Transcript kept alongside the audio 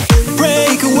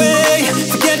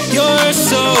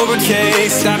okay.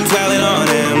 Stop dwelling on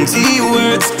empty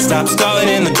words. Stop stalling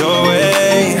in the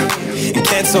doorway and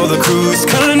cancel the cruise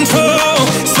control.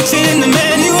 Switching in the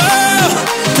manual.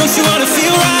 Don't you wanna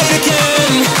feel right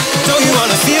again? Don't you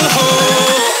wanna feel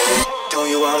whole? Don't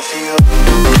you wanna feel?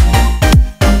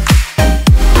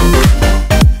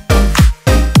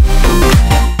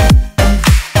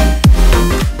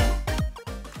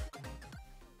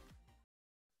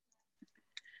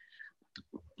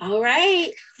 All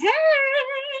right. Hey.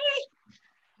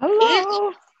 Hello.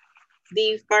 It's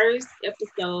the first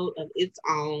episode of its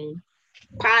own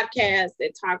podcast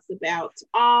that talks about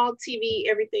all TV,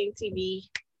 everything TV.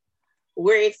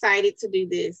 We're excited to do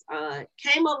this.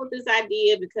 Came up with this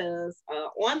idea because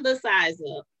on the Size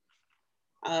Up,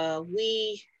 how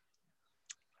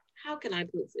can I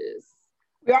put this?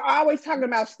 We're always talking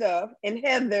about stuff, and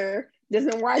Heather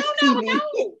doesn't watch TV.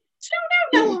 She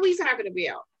don't know what we're talking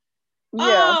about.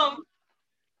 Yeah.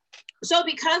 So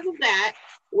because of that,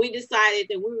 we decided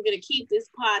that we were going to keep this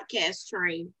podcast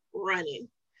train running.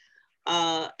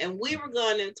 And we were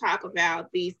going to talk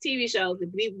about these TV shows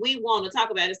that we want to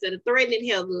talk about instead of threatening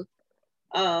Heather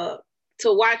to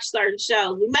watch certain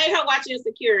shows. We made her watch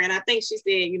Insecure, and I think she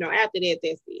said, after that,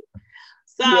 that's it.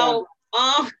 So,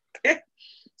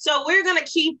 so we're going to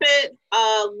keep it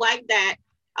like that.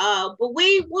 But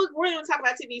we're going to talk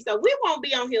about TV, so we won't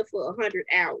be on here for 100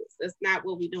 hours. That's not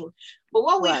what we're doing. But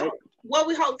what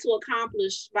we hope to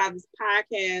accomplish by this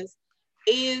podcast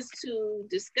is to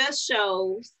discuss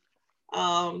shows,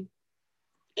 and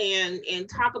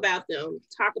talk about them.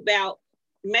 Talk about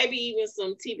maybe even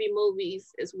some TV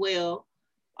movies as well.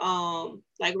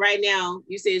 Like right now,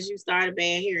 you said you started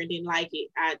Bad Hair and didn't like it.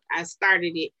 I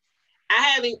started it. I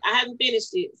haven't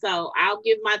finished it, so I'll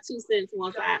give my 2 cents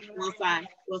once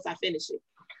I finish it.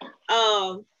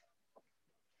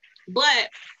 But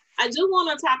I do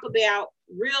want to talk about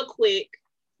real quick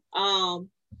the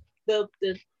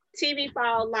TV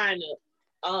fall lineup.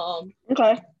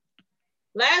 Okay.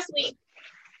 Last week,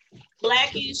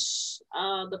 Blackish,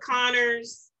 the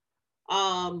Connors,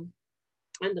 and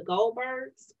the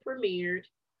Goldbergs premiered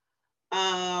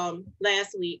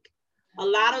last week. A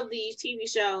lot of these TV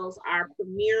shows are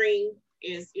premiering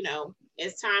as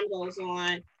time goes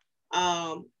on.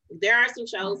 There are some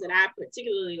shows that I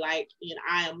particularly like and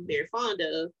I am very fond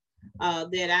of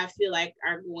that I feel like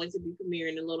are going to be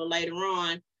premiering a little later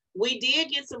on. We did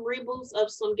get some reboots of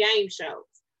some game shows.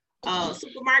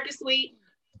 Supermarket Sweep.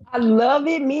 I love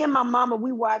it. Me and my mama,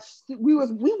 we watched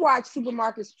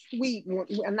Supermarket Sweep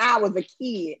when I was a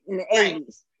kid in the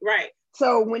 80s. Right.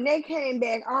 So when they came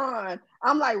back on,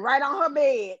 I'm like right on her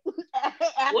bed.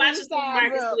 Watching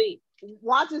Supermarket Sweep.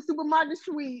 Watching Supermarket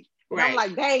Sweep. Right. I'm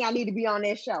like, dang, I need to be on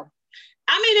that show.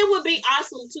 I mean, it would be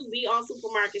awesome to be on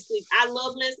Supermarket Sweep. I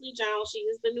love Leslie Jones. She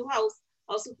is the new host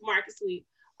of Supermarket Sweep.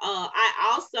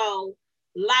 I also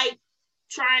like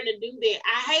trying to do that.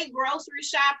 I hate grocery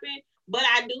shopping, but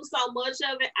I do so much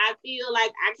of it. I feel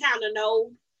like I kind of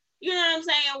know, you know what I'm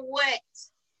saying, what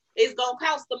is going to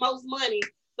cost the most money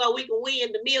so we can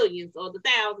win the millions or the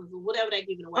thousands or whatever they're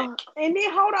giving away. And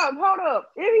then hold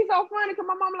up. It'd be so funny because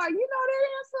my mom like, you know that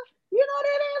answer? Yeah.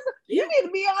 You need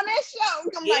to be on that show.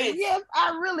 I'm like, yes,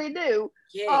 I really do.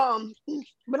 Yes.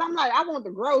 But I'm like, I want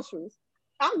the groceries.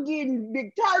 I'm getting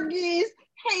big turkeys,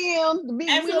 ham, the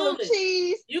big wheel of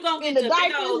cheese. You're going to get the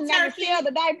diapers and turkey. Sell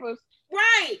the diapers.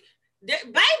 Right. The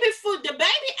baby food, the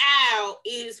baby owl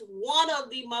is one of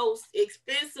the most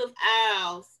expensive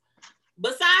owls.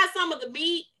 Besides some of the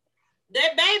meat,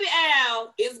 that baby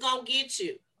owl is gonna get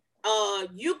you.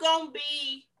 You gonna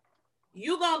be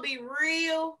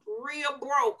real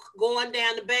broke going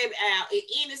down the baby owl in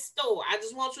any store. I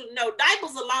just want you to know,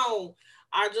 diapers alone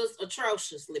are just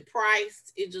atrociously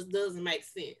priced. It just doesn't make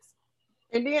sense.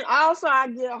 And then also I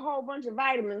get a whole bunch of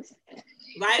vitamins.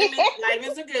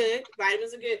 Vitamins are good.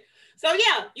 So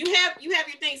yeah, you have your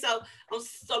thing. So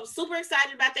I'm super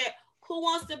excited about that. Who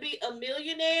Wants to Be a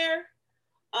Millionaire?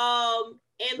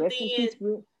 And Rest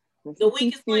then The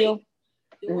Weakest Link.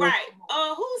 Right.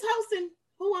 Who's hosting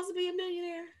Who Wants to Be a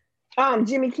Millionaire?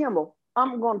 Jimmy Kimmel.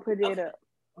 I'm gonna put it up.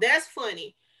 That's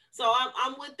funny. So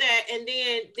I'm with that. And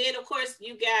then of course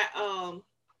you got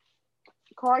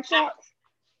Card Shots.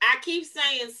 I keep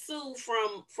saying Sue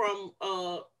from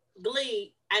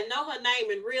Glee. I know her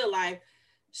name in real life.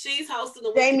 She's hosting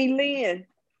the Jamie Lynn.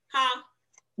 Huh?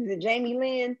 Is it Jamie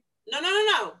Lynn? No.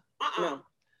 No.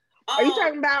 Are you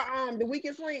talking about The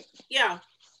Weakest Link? Yeah.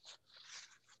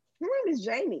 Her name is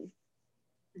Jamie.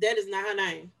 That is not her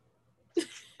name.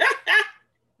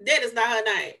 That is not her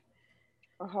name.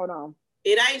 Oh, hold on.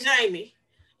 It ain't Jamie.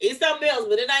 It's something else,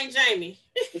 but it ain't Jamie.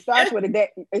 It starts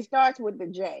with the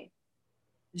J.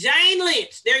 Jane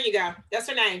Lynch. There you go. That's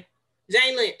her name.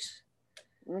 Jane Lynch.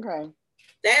 Okay.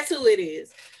 That's who it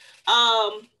is.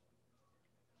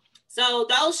 So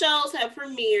those shows have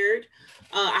premiered.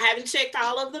 I haven't checked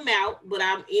all of them out, but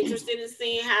I'm interested in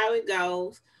seeing how it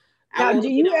goes. Now, do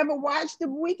you ever watch The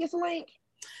Weakest Link?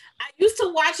 I used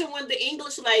to watch it when the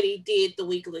English lady did the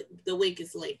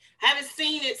Weakest Link. Haven't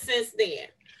seen it since then.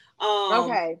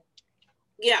 Okay.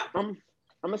 Yeah. I'm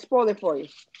gonna spoil it for you.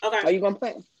 Okay. Are you gonna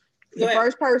play?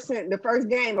 The first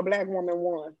game, a black woman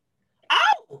won.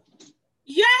 Oh,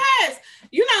 yes.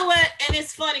 You know what? And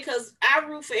it's funny because I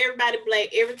root for everybody black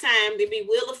every time. It be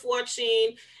Wheel of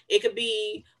Fortune. It could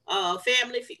be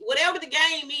family. Whatever the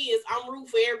game is, I'm rooting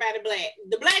for everybody black.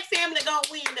 The black family gonna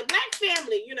win. The black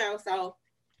family, so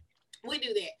we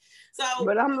do that. So,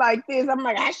 but I'm like this. I'm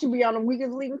like, I should be on The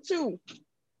Weakest Link too.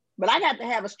 But I got to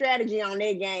have a strategy on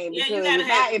that game. Yeah, you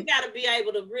gotta be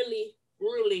able to really,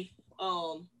 really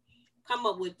come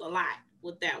up with a lot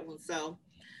with that one. So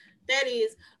that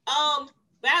is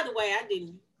by the way, I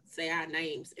didn't say our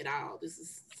names at all. This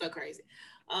is so crazy.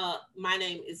 My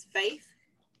name is Faith.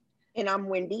 And I'm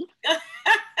Wendy.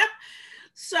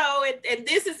 So and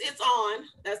this is It's On.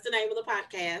 That's the name of the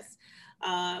podcast.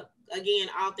 Again,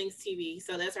 all things TV.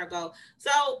 So that's our goal.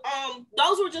 So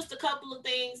those were just a couple of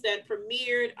things that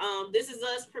premiered. This Is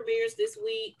Us premieres this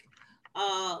week.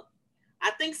 I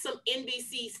think some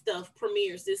NBC stuff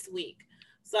premieres this week.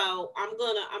 So I'm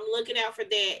looking out for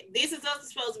that. This Is Us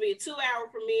is supposed to be a 2-hour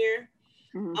premiere.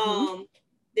 Mm-hmm.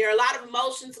 There are a lot of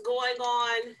emotions going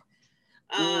on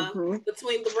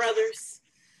between the brothers.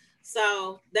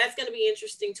 So that's going to be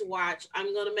interesting to watch.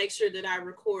 I'm going to make sure that I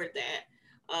record that.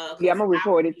 Yeah, I'm going to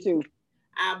record it too.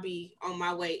 I'll be on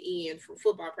my way in for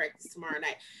football practice tomorrow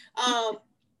night.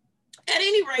 At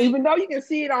any rate. Even though you can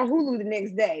see it on Hulu the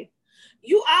next day.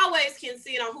 You always can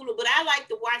see it on Hulu, but I like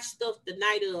to watch stuff the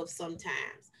night of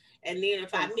sometimes. And then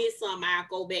if I miss something, I'll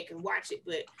go back and watch it.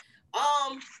 But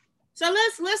so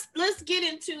let's get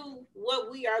into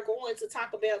what we are going to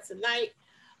talk about tonight.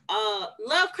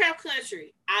 Lovecraft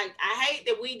Country. I hate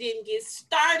that we didn't get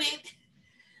started.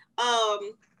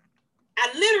 I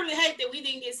literally hate that we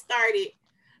didn't get started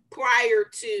prior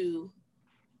to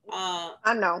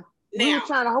I know. We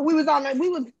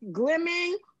was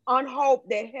glimmering on hope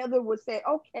that Heather would say,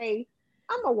 okay,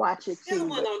 I'm gonna watch it too. Heather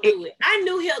wasn't gonna do it. I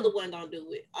knew Heather wasn't gonna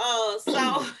do it.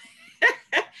 So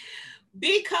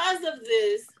because of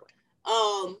this,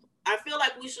 I feel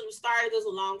like we should have started this a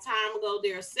long time ago.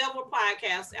 There are several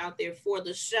podcasts out there for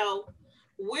the show.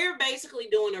 We're basically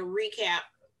doing a recap.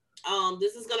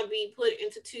 This is going to be put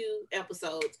into 2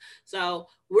 episodes. So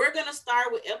we're going to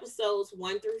start with episodes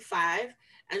 1 through 5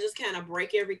 and just kind of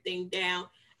break everything down.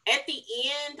 At the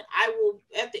end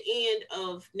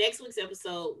of next week's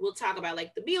episode, we'll talk about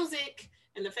like the music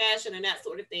and the fashion and that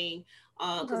sort of thing.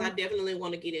 Because I definitely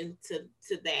want to get into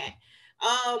that.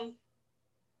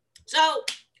 So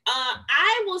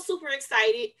I was super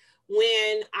excited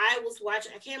when I was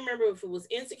watching. I can't remember if it was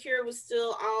Insecure was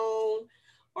still on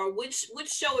or which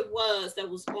show it was that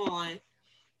was on.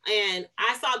 And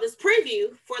I saw this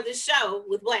preview for this show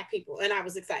with Black people, and I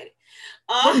was excited.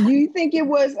 Do you think it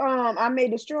was I May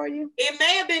Destroy You? It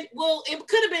may have been. Well, it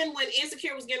could have been when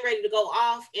Insecure was getting ready to go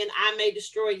off, and I May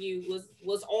Destroy You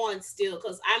was on still,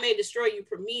 because I May Destroy You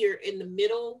premiere in the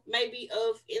middle, maybe,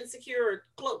 of Insecure,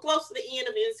 or close to the end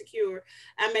of Insecure.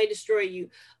 I May Destroy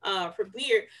You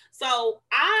premiere. So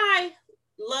I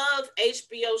love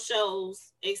HBO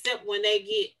shows, except when they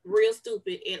get real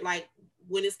stupid and like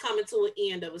when it's coming to an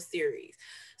end of a series.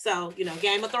 So,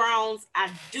 Game of Thrones, I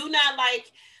do not like.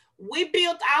 We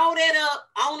built all that up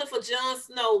only for Jon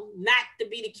Snow not to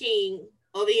be the king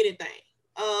of anything.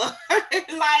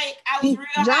 Like, I was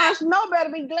real. Jon Snow better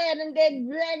be glad that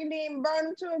dragon didn't burn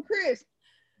him to a crisp.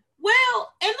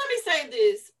 Well, and let me say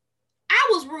this. I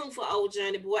was rooting for old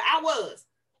Johnny Boy. I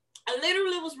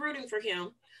literally was rooting for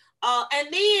him. And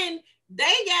then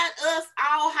they got us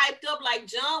all hyped up like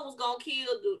Jon was gonna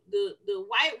kill the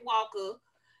White Walker,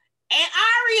 and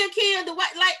Arya killed the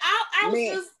White. Like I was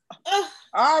just.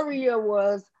 Arya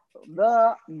was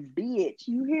the bitch.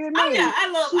 You hear me? Oh yeah,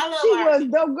 I love. She Arya. Was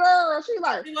the girl. She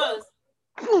was.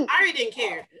 Arya didn't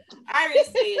care. Arya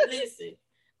said, "Listen,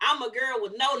 I'm a girl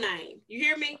with no name. You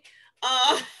hear me?"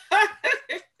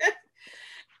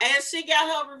 And she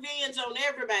got her revenge on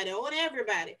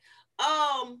everybody.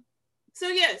 So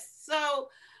yes, so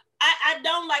I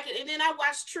don't like it. And then I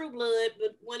watched True Blood,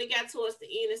 but when it got towards the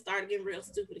end, it started getting real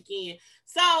stupid again.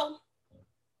 So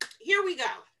here we go.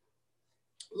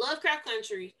 Lovecraft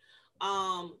Country.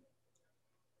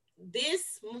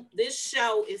 This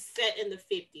show is set in the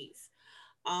 50s.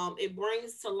 It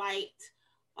brings to light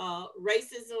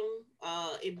racism.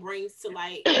 It brings to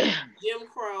light Jim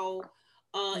Crow.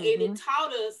 And it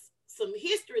taught us some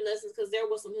history lessons because there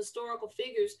were some historical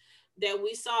figures that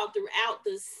we saw throughout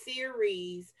the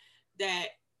series that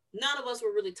none of us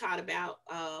were really taught about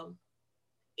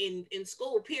in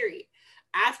school, period.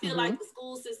 I feel like the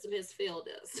school system has failed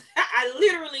us. I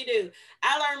literally do.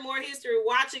 I learned more history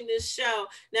watching this show.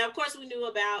 Now, of course, we knew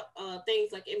about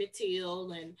things like Emmett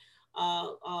Till, and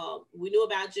we knew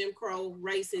about Jim Crow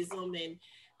racism, and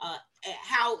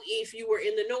how if you were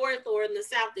in the North or in the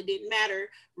South, it didn't matter.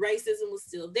 Racism was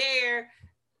still there.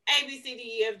 A, B, C, D,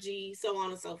 E, F, G, so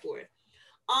on and so forth.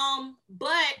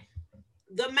 But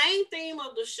the main theme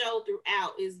of the show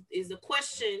throughout is a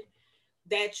question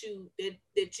that you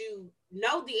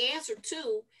know the answer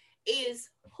to is,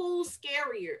 who's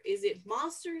scarier? Is it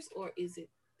monsters or is it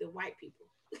the white people?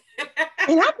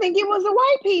 And I think it was the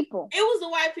white people. It was the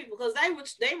white people because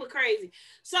they were crazy.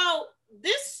 So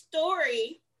this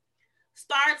story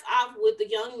starts off with a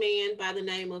young man by the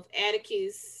name of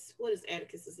Atticus. What is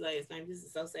Atticus's last name? This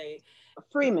is so sad.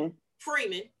 Freeman.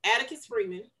 Atticus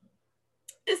Freeman.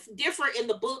 It's different in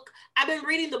the book. I've been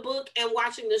reading the book and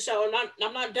watching the show, and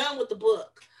I'm not done with the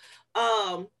book.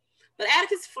 But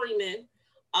Atticus Freeman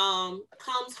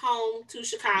comes home to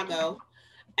Chicago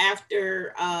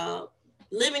after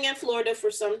living in Florida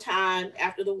for some time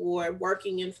after the war,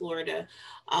 working in Florida.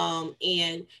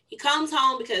 And he comes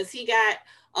home because he got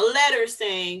a letter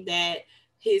saying that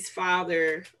his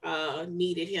father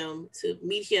needed him to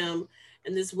meet him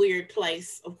in this weird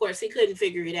place. Of course, he couldn't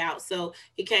figure it out. So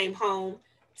he came home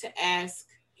to ask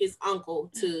his uncle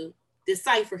to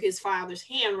decipher his father's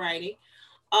handwriting.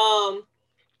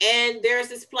 And there's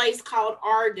this place called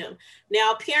Ardham.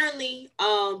 Now, apparently,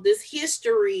 this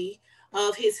history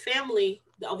of his family,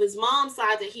 of his mom's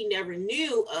side that he never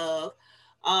knew of,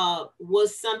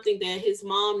 was something that his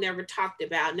mom never talked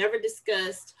about, never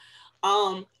discussed.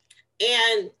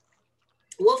 And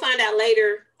we'll find out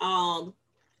later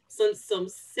some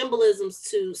symbolisms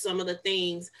to some of the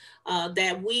things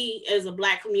that we as a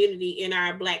Black community in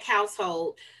our Black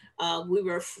household, we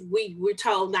were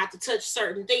told not to touch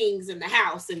certain things in the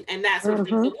house and that sort of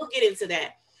thing. So we'll get into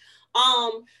that.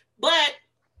 But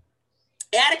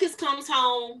Atticus comes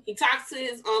home. He talks to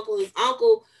his uncle. His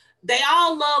uncle, they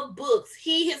all love books.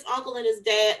 His uncle, and his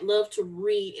dad love to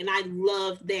read, and I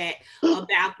love that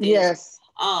about this. Yes.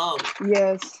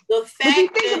 Yes. The fact but you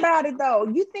think about it, though.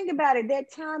 You think about it.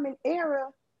 That time and era,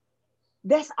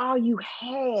 that's all you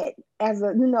had as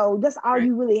a, that's all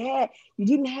you really had. You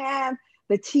didn't have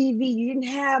the TV. You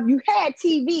had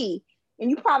TV, and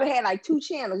you probably had like 2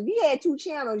 channels. If you had 2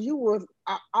 channels, you were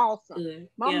awesome.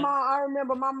 My mom, I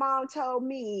remember my mom told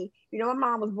me, my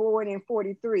mom was born in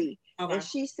 43. Okay. And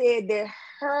she said that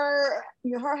her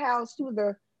house,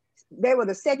 they were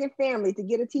the second family to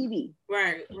get a TV.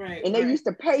 Right. And they used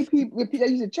to pay people, they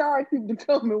used to charge people to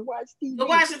come and watch TV. To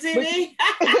watch the TV?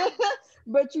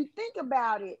 But you think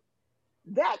about it,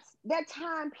 that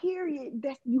time period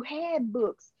that you had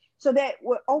books. So that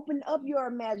would open up your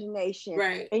imagination.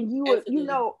 Right. And you would,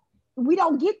 we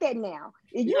don't get that now.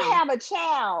 If you have a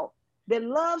child that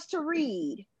loves to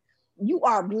read, you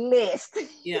are blessed.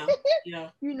 Yeah.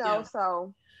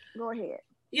 So go ahead.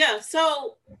 Yeah.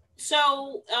 So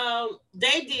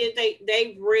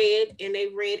they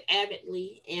read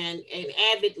avidly and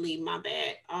avidly, my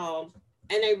bad. And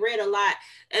they read a lot.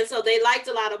 And so they liked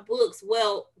a lot of books.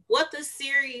 Well, what the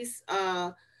series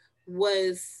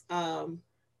was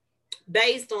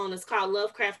based on is called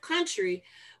Lovecraft Country.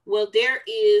 Well, there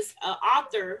is an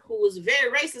author who was a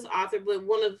very racist author, but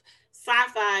one of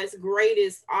sci-fi's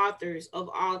greatest authors of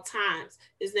all times.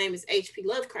 His name is H.P.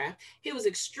 Lovecraft. He was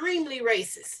extremely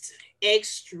racist.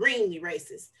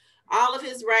 All of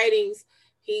his writings,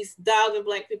 he's dogging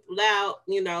Black people out,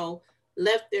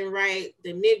 left and right,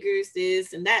 the niggers,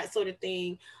 this and that sort of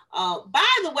thing. By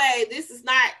the way, this is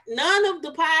not, none of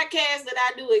the podcasts that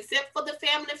I do, except for the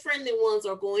family-friendly ones,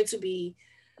 are going to be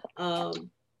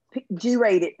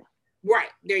G-rated. Right,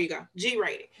 there you go,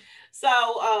 G-rated. So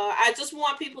I just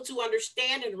want people to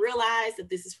understand and realize that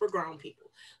this is for grown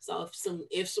people. So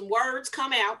if some words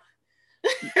come out,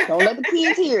 don't let the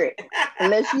kids hear it,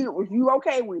 if you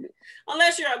okay with it.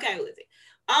 Unless you're okay with it.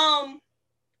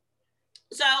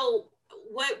 So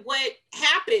what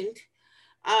happened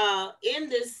in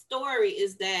this story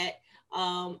is that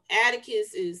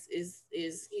Atticus is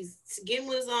he's getting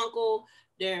with his uncle.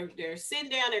 They're sitting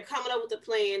down, they're coming up with a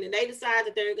plan, and they decide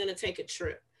that they're going to take a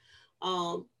trip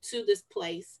to this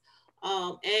place.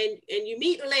 And you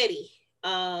meet Letty.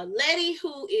 Letty,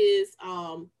 who is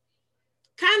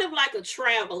kind of like a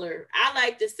traveler. I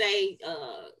like to say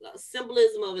a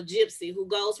symbolism of a gypsy who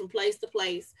goes from place to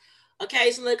place,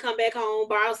 occasionally come back home,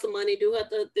 borrow some money, do her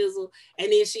thizzle,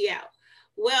 and then she out.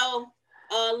 Well,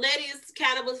 Letty is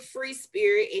kind of a free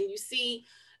spirit, and you see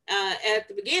at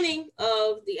the beginning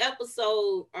of the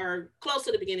episode, or close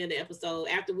to the beginning of the episode,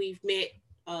 after we've met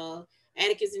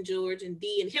Atticus and George and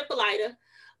Dee and Hippolyta.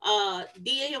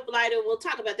 Dee and Hippolyta, we'll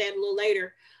talk about that a little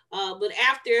later. But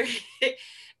after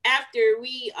after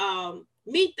we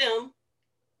meet them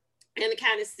and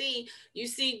kind of see, you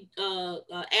see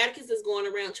Atticus is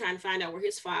going around trying to find out where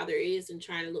his father is and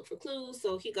trying to look for clues.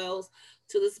 So he goes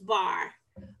to this bar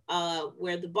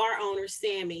where the bar owner,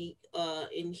 Sammy,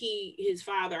 and his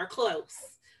father are close.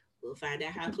 We'll find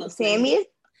out how close Sammy is?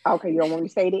 Okay, you don't want me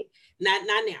to say that? Not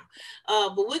now.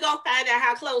 But we're going to find out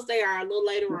how close they are a little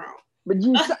later on. But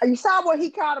you saw what he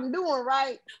caught him doing,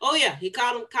 right? Oh yeah, he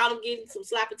caught him getting some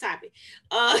slappy toppy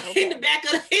in the back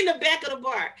of the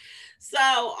bar.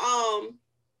 So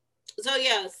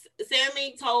yes,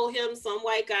 Sammy told him some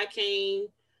white guy came,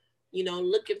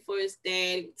 looking for his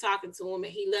dad, talking to him,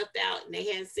 and he left out, and they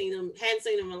hadn't seen him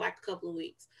in like a couple of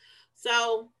weeks.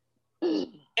 So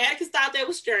Atticus thought that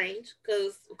was strange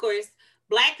because, of course,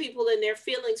 Black people and their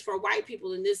feelings for white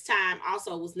people in this time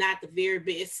also was not the very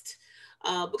best.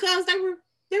 Because they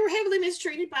were heavily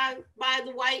mistreated by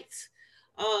the white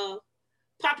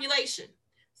population.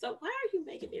 So why are you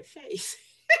making that face?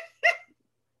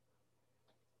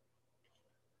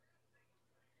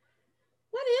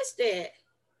 What is that?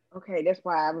 Okay, that's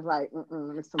why I was like,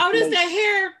 this that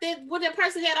hair when that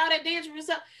person had all that dangerous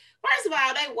stuff. First of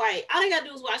all, they white. All they gotta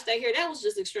do is wash their hair. That was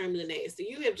just extremely nasty.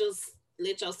 You have just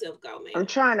let yourself go, man. I'm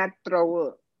trying not to throw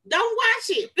up. Don't watch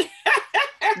it.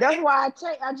 That's why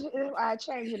I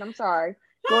changed it. I'm sorry.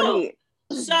 Go ahead.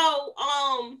 So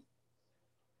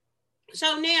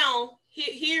now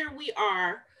here we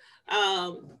are.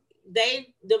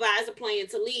 They devise a plan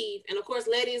to leave, and of course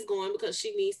Letty is going because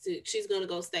she's going to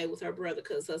go stay with her brother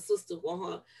because her sister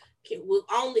will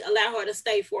only allow her to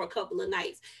stay for a couple of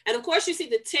nights. And of course you see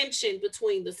the tension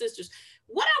between the sisters.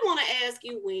 What I want to ask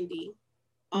you, Wendy,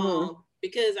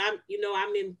 because I'm in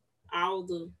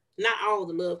not all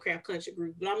the Lovecraft Country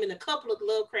groups, but I'm in a couple of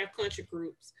Lovecraft Country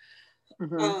groups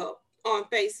on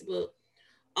Facebook.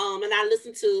 And I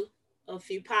listen to a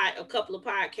couple of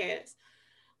podcasts.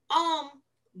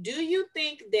 Do you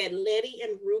think that Letty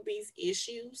and Ruby's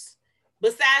issues,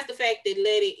 besides the fact that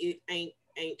Letty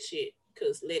ain't shit,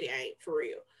 because Letty ain't for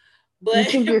real,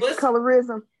 but you think it's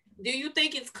colorism? Do you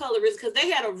think it's colorism? Because they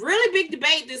had a really big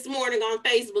debate this morning on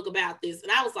Facebook about this.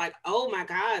 And I was like, oh my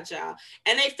God, y'all.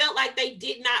 And they felt like they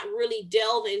did not really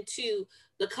delve into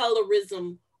the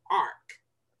colorism arc.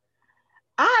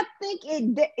 I think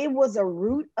it was a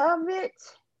root of it.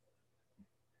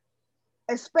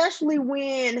 Especially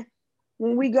when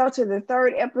we go to the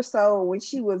third episode, when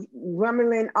she was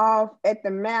rumbling off at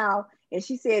the mouth and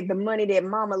she said the money that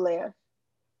mama left.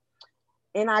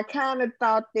 And I kind of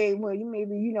thought that, well,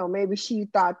 maybe she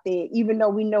thought that, even though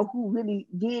we know who really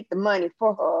did the money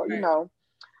for her,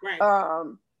 right.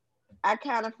 I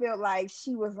kind of felt like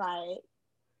she was like,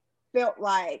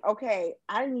 okay,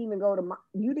 you didn't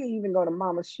even go to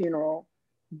mama's funeral,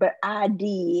 but I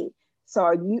did. So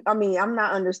I'm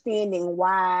not understanding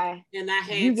why you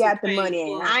got the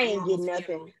money and I ain't getting nothing.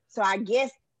 Funeral. So I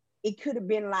guess it could have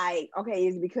been like, okay,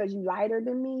 is it because you lighter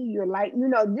than me? You're like,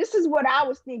 this is what I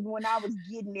was thinking when I was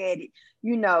getting at it,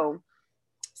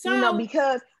 So,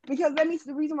 because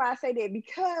the reason why I say that,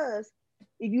 because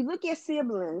if you look at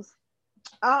siblings,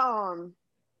 let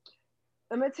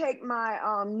me take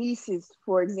my nieces,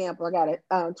 for example. I got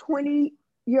a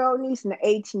 20-year-old niece and an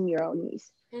 18-year-old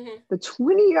niece. Mm-hmm. The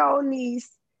 20-year-old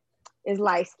niece is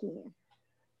light skinned.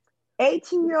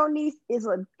 18-year-old niece is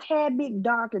a tad bit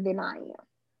darker than I am.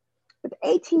 But the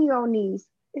 18-year-old niece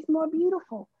is more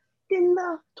beautiful than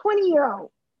the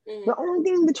 20-year-old. Mm-hmm. The only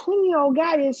thing the 20-year-old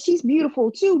got is she's beautiful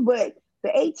too, but the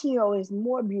 18-year-old is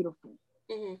more beautiful.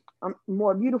 Mm-hmm.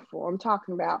 More beautiful. I'm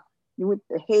talking about with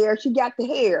the hair. She got the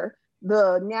hair,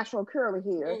 the natural curly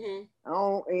hair. Mm-hmm.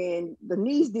 And the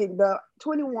niece did the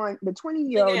 20-year-old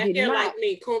did hair not. Like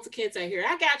me, Kunta Kinte here.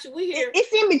 I got you. We here.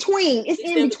 It's in between. It's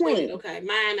in between. Okay,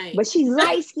 mine ain't. But she's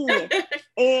light skinned,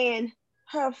 and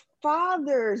her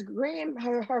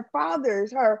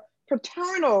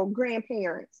paternal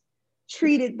grandparents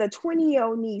treated the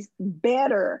 20-year-old niece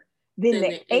better than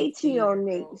the 18-year-old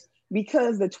niece,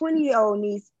 because the 20-year-old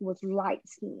niece was light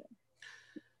skinned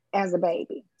as a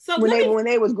baby. So when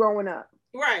they was growing up.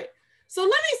 Right. So let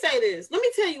me say this. Let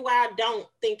me tell you why I don't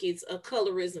think it's a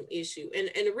colorism issue. And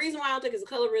the reason why I don't think it's a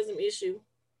colorism issue,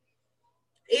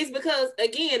 It's because,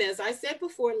 again, as I said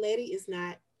before, Letty is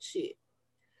not shit.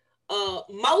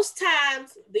 Most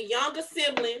times the younger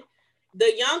sibling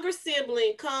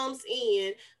comes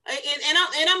in,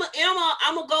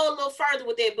 I'm gonna go a little further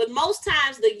with that. But most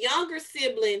times the younger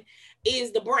sibling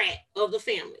is the brat of the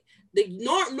family.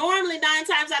 Normally 9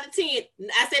 times out of 10,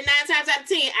 I said 9 times out of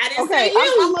 10. I didn't say you.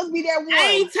 I must be that one. I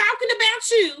ain't talking about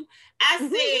you. I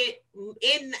said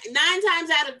in 9 times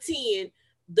out of 10,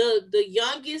 the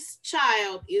youngest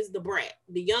child is the brat.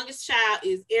 The youngest child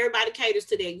is, everybody caters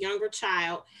to that younger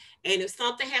child. And if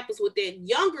something happens with that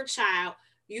younger child,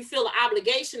 you feel an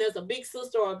obligation as a big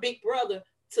sister or a big brother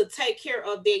to take care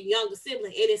of their younger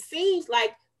sibling. And it seems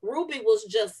like Ruby was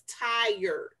just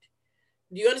tired.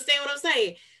 Do you understand what I'm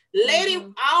saying? Letty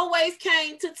always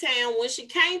came to town. When she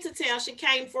came to town, she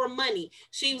came for money.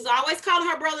 She was always calling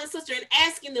her brother and sister and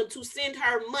asking them to send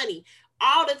her money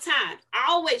all the time.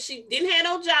 Always. She didn't have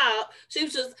no job. She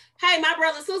was just, hey, my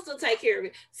brother and sister take care of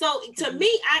it. So to me,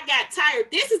 I got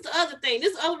tired. This is the other thing.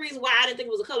 This is the other reason why I didn't think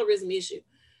it was a colorism issue.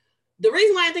 The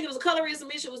reason why I think it was a colorism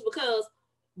issue was because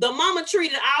the mama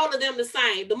treated all of them the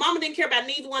same. The mama didn't care about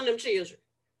neither one of them children.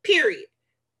 Period.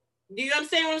 Do you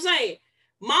understand what I'm saying?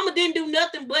 Mama didn't do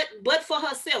nothing but for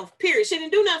herself. Period. She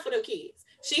didn't do nothing for them kids.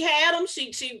 She had them.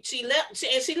 She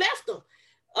left them.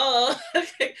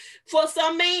 For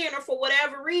some man or for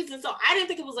whatever reason. So I didn't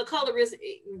think it was a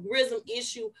colorism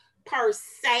issue per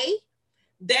se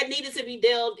that needed to be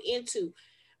delved into.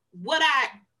 How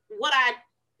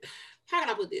can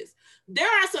I put this? There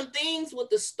are some things with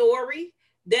the story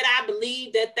that I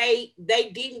believe that they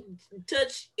didn't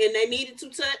touch and they needed to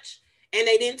touch, and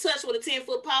they didn't touch with a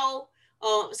 10-foot pole.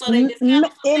 So they just and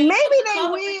maybe they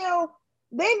will.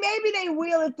 Maybe they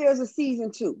will if there's a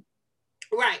season 2.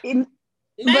 Right.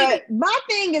 But my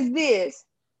thing is this: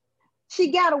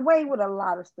 she got away with a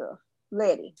lot of stuff,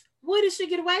 Letty. What did she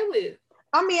get away with?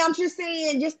 I mean, I'm just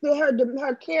saying, just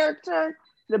her character,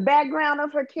 the background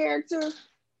of her character.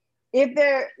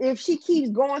 If she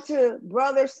keeps going to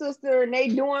brother, sister, and they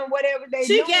doing whatever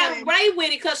she got away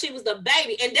with it because she was the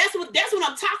baby, and that's what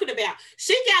I'm talking about.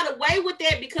 She got away with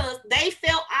that because they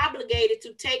felt obligated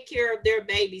to take care of their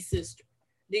baby sister.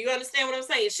 Do you understand what I'm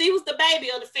saying? She was the baby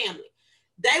of the family.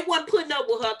 They weren't putting up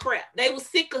with her crap. They were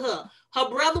sick of her. Her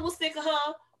brother was sick of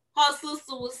her. Her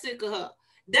sister was sick of her.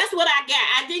 That's what I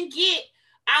got. I didn't get,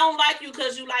 I don't like you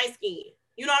because you light skinned.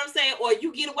 You know what I'm saying? Or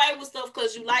you get away with stuff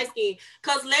because you light skinned.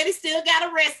 Because Letty still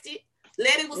got arrested.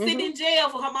 Letty was sitting in jail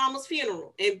for her mama's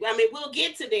funeral. And I mean, we'll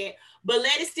get to that. But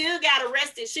Letty still got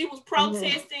arrested. She was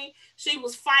protesting. She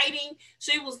was fighting.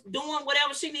 She was doing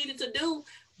whatever she needed to do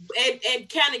and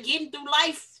kind of getting through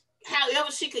life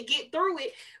however she could get through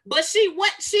it. But she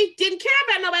didn't care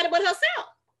about nobody but herself.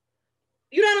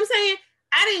 You know what I'm saying?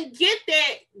 I didn't get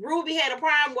that Ruby had a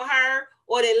problem with her,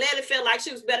 or that Letty felt like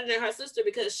she was better than her sister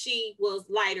because she was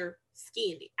lighter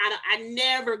skinned. I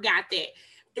never got that.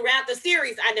 Throughout the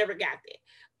series, I never got that.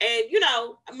 And, you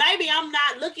know, maybe I'm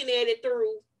not looking at it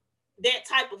through that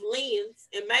type of lens,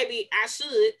 and maybe I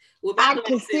should. I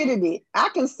considered it.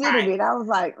 I was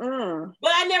like,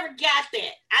 But I never got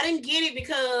that. I didn't get it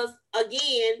because,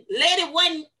 again, Letty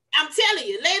wasn't, I'm telling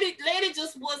you, Letty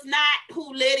just was not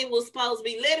who Letty was supposed to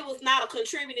be. Letty was not a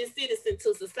contributing citizen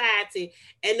to society,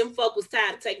 and them folk was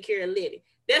tired of taking care of Letty.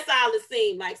 That's all it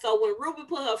seemed like. So when Ruby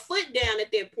put her foot down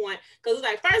at that point, because it's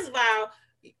like, first of all,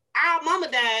 our mama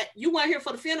died, you weren't here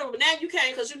for the funeral, but now you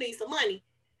came because you need some money.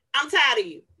 I'm tired of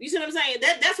you. You see what I'm saying?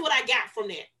 That's what I got from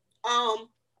that. And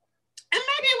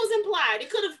maybe it was implied. It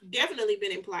could have definitely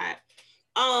been implied.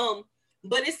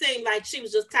 But it seemed like she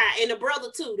was just tired. And the brother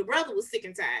too. The brother was sick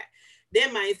and tired.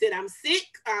 That man said, I'm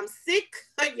sick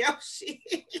of your shit.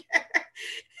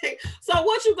 So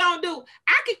what you gonna do?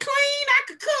 I could clean, I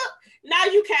could cook. No,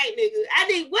 you can't,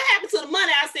 nigga. What happened to the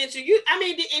money I sent you?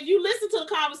 If you listen to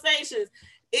the conversations,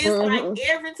 it's like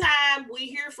every time we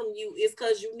hear from you, it's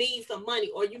because you need some money,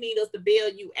 or you need us to bail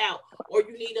you out, or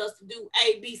you need us to do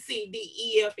A, B, C, D,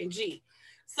 E, F, and G.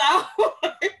 So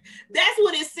that's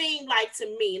what it seemed like to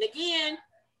me. And again,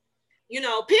 you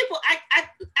know, people,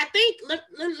 I think,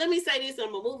 let me say this, and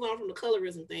I'm gonna move on from the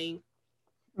colorism thing.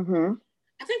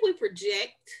 I think we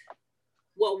project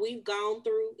what we've gone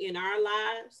through in our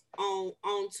lives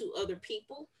onto other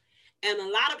people. And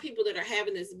a lot of people that are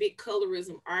having this big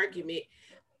colorism argument,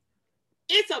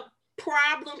 it's a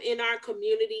problem in our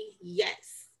community.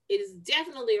 Yes, it is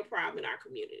definitely a problem in our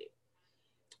community.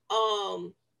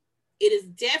 It is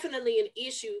definitely an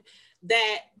issue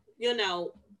that, you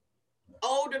know,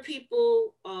 older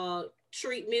people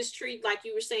mistreat, like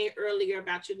you were saying earlier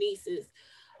about your nieces.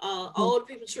 Older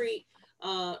people treat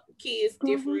kids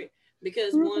different.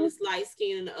 because one is light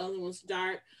skinned and the other one's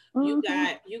dark. You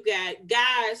got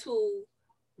guys who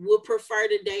would prefer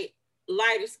to date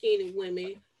lighter skinned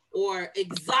women or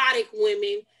exotic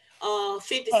women.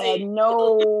 50 had Cent.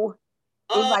 no.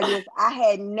 It's like this. I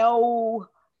had no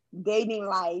dating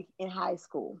life in high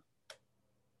school.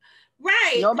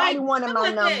 Right. Nobody wanted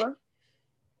my number.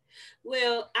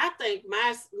 Well, I think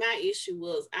my issue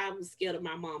was I was scared of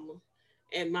my mama,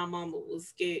 and my mama was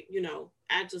scared. You know,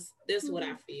 that's what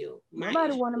I feel.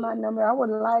 Nobody wanted my number. I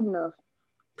wasn't light enough.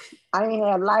 I ain't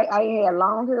had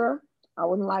long hair. I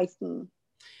wasn't light skinned.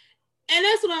 And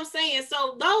that's what I'm saying.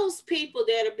 So those people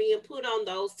that are being put on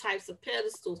those types of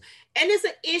pedestals, and it's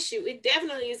an issue. It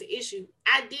definitely is an issue.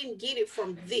 I didn't get it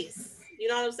from this. You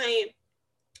know what I'm saying?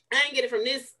 I didn't get it from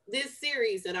this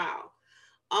series at all.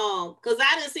 Because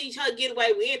I didn't see her get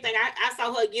away with anything. I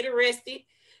saw her get arrested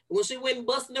when she went and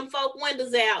busted them folk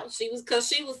windows out. Because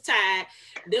she was tired.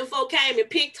 Them folk came and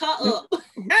picked her up.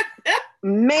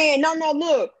 Man, no,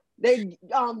 look. They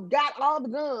got all the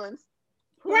guns.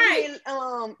 Right.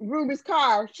 In, Ruby's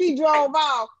car. She drove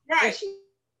off. Right. And she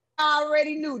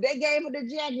already knew. They gave her the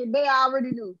jacket. They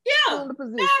already knew. Yeah. On the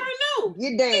position. They already knew.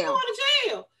 Get down. They going to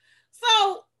jail.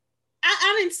 So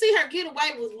I didn't see her get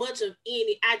away with much of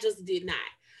any. I just did not.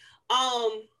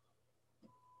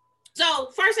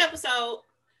 So first episode,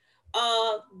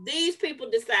 these people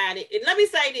decided, and let me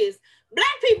say this: Black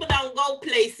people don't go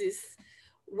places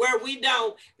where we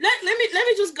don't. Let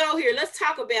me just go here. Let's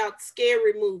talk about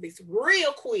scary movies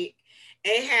real quick,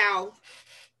 and how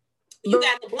you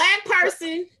got the Black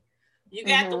person, you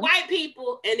got the white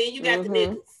people, and then you got the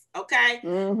niggas. Okay,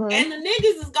 and the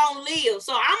niggas is gonna live.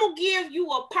 So I'm gonna give you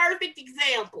a perfect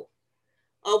example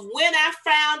of when I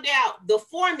found out the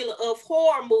formula of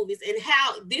horror movies and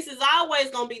how this is always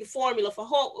going to be the formula for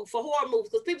horror movies.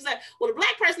 Because people say, well, the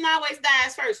Black person always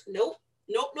dies first. Nope.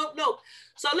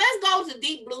 So let's go to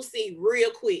Deep Blue Sea real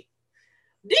quick.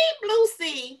 Deep Blue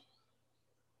Sea,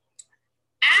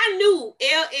 I knew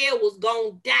LL was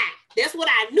going to die. That's what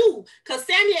I knew. Because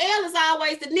Samuel L. is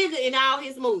always the nigga in all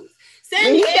his movies.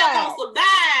 Samuel L. going to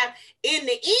survive in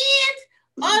the end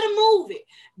of the movie.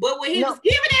 But when he was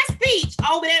giving that speech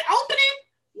over that opening,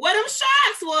 where them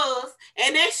sharks was,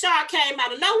 and that shark came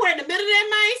out of nowhere in the middle of that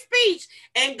main speech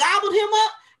and gobbled him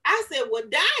up, I said, well,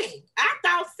 dang, I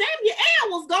thought Samuel L.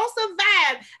 was going to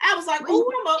survive. I was like,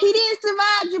 oh, he didn't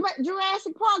survive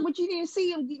Jurassic Park, but you didn't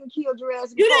see him getting killed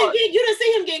Jurassic Park. You didn't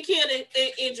see him getting killed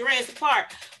in Jurassic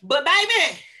Park. But,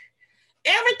 baby,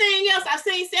 everything else, I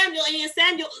seen Samuel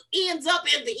ends up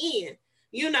at the end.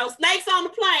 You know, snakes on the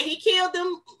plane. He killed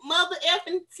them mother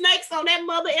effing snakes on that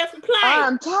mother effing plane.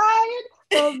 I'm tired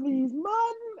of these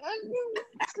mother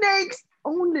snakes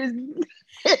on this.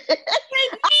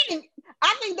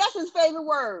 I think that's his favorite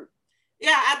word.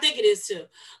 Yeah, I think it is too.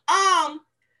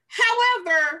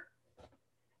 However,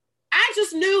 I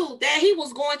just knew that he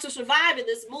was going to survive in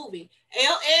this movie.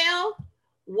 LL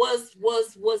was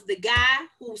the guy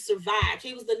who survived.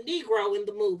 He was the Negro in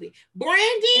the movie.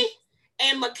 Brandy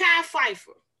and Mekhi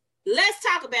Phifer. Let's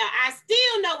talk about, I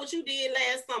still know what you did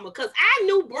last summer because I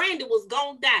knew Brandy was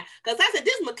going to die because I said,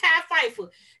 this is Mekhi Phifer.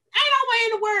 Ain't no way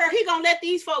in the world he going to let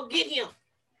these folk get him.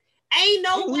 Ain't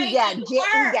no way he got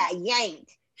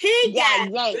yanked. He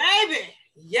got yanked. Baby.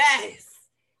 Yes.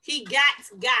 He got.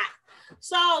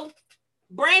 So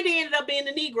Brandy ended up being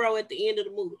the Negro at the end of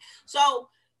the movie. So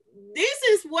this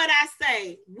is what I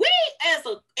say. We as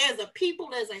a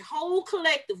people, as a whole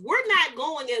collective, we're not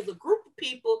going as a group of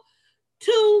people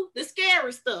to the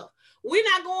scary stuff. We're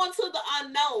not going to the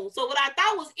unknown. So what I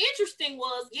thought was interesting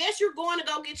was, yes, you're going to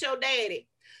go get your daddy.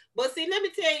 But see, let me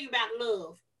tell you about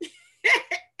love.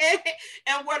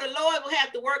 And where the Lord will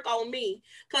have to work on me.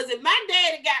 Because if my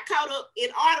daddy got caught up in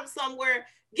Autumn somewhere,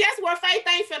 guess where Faith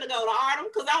ain't finna go? To Autumn,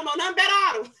 because I don't know nothing about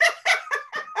Autumn.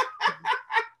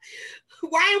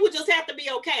 Ryan would just have to be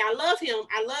okay. I love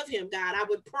him, God. I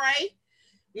would pray.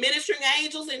 Ministering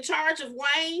angels in charge of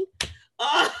Wayne.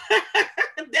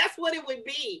 That's what it would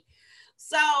be.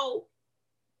 So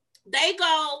they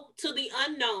go to the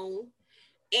unknown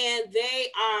and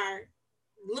they are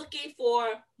looking for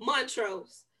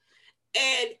Montrose.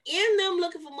 And in them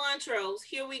looking for Montrose,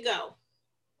 here we go.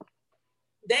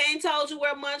 They ain't told you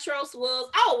where Montrose was.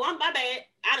 Oh, my bad.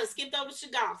 I done skipped over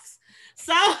Chagoffs.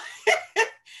 So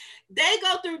they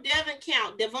go through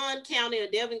Devon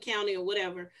County or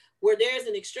whatever, where there's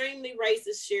an extremely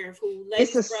racist sheriff who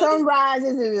it's a Sunrise,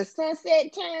 is it a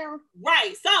Sunset Town?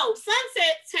 Right. So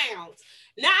Sunset Towns.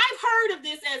 Now I've heard of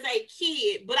this as a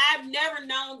kid, but I've never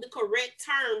known the correct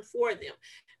term for them.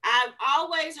 I've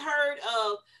always heard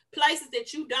of places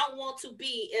that you don't want to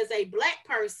be as a Black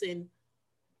person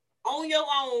on your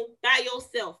own by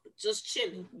yourself, just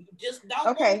chilling. You just don't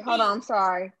Okay, want to hold on. I'm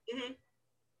sorry. Mm-hmm.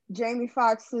 Jamie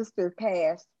Foxx's sister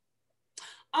passed.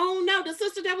 Oh no, the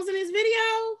sister that was in his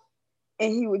video?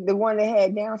 And he was the one that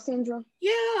had Down syndrome?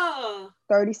 Yeah.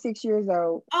 36 years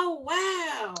old. Oh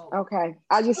wow. Okay.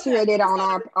 I just shared it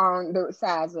on the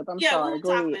size up. I'm sorry. We'll Go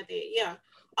talk ahead. about that. Yeah.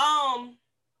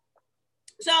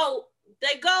 So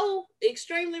they go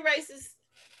extremely racist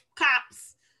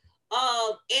cops.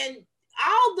 And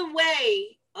all the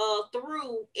way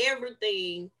through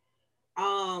everything,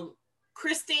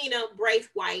 Christina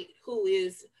Braithwaite, who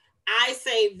is, I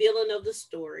say, villain of the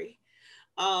story,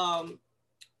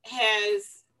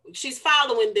 she's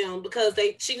following them because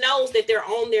she knows that they're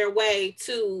on their way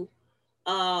to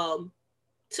Artem.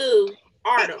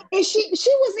 And she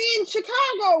was in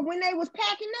Chicago when they was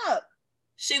packing up.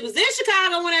 She was in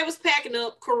Chicago when they was packing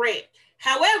up, correct.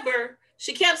 However,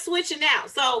 she kept switching out.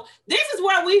 So this is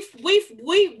where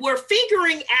we were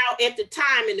figuring out at the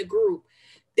time in the group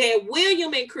that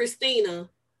William and Christina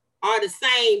are the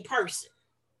same person.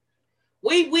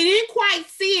 We didn't quite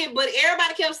see it, but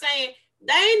everybody kept saying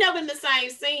they ain't never in the same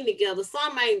scene together.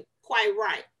 Something ain't quite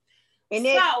right. And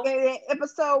that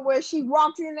episode where she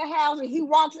walked in the house and he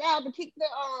walks out to kick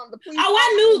the police. Oh,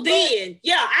 I knew then.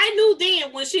 Yeah, I knew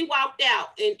then when she walked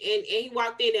out and he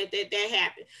walked in that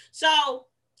happened. So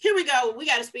here we go. We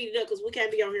got to speed it up because we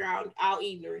can't be on here all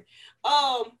ignorant.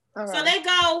 So they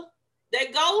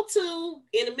go to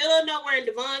in the middle of nowhere in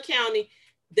Devon County.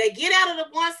 They get out of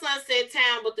the one Sunset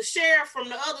town, but the sheriff from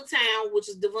the other town, which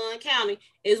is Devon County,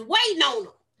 is waiting on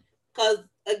them. Because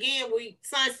again, we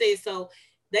Sunset, so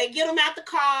they get them out the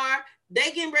car,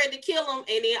 they getting ready to kill them,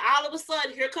 and then all of a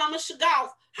sudden, here comes a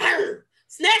Shoggoth,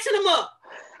 snatching them up.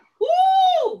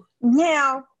 Woo!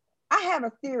 Now, I have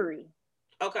a theory.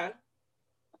 Okay.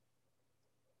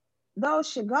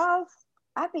 Those Shoggoths,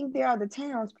 I think they are the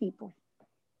townspeople.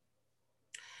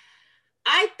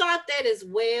 I thought that as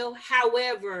well.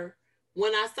 However,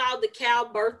 when I saw the cow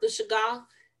birth the Shoggoth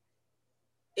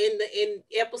in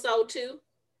episode 2,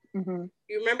 mm-hmm.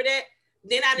 You remember that?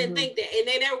 Then I didn't think that, and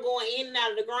they were going in and out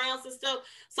of the grounds and stuff.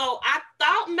 So I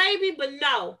thought maybe, but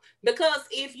no, because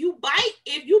if you bite,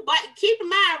 keep in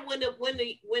mind when the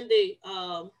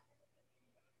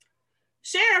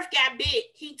sheriff got bit,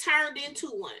 he turned into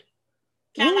one,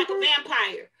 kind of like a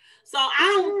vampire. So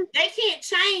they can't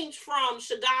change from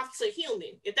Shoggoth to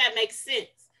human, if that makes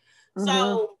sense.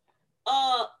 So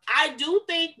I do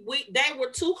think they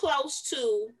were too close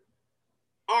to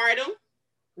Artem,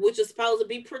 which is supposed to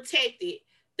be protected.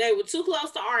 They were too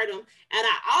close to Artem. And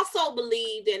I also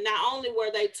believe that not only were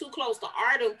they too close to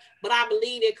Artem, but I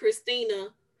believe that Christina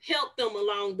helped them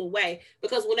along the way.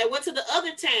 Because when they went to the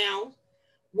other town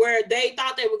where they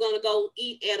thought they were going to go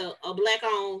eat at a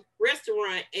Black-owned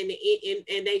restaurant, and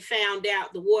they found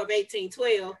out the War of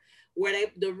 1812, where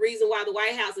the reason why the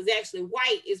White House is actually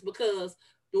white is because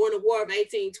during the War of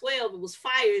 1812, it was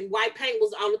fire and white paint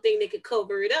was the only thing that could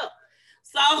cover it up.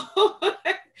 So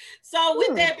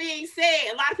with that being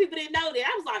said, a lot of people didn't know that.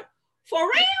 I was like, for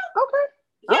real? Okay.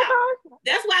 Yeah. Okay.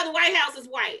 That's why the White House is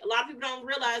white. A lot of people don't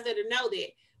realize that or know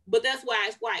that, but that's why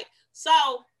it's white.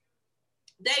 So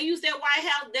they use that White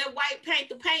House, that white paint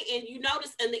to paint, and you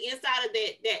notice in the inside of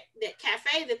that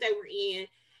cafe that they were in,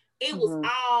 it was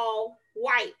all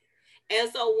white.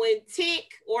 And so when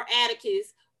Tick or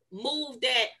Atticus moved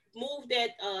that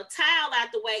tile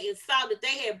out the way and saw that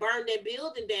they had burned that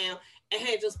building down and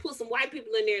had just put some white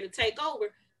people in there to take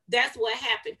over, that's what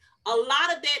happened. A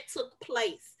lot of that took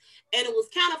place, and it was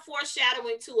kind of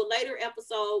foreshadowing to a later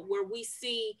episode where we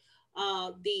see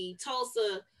the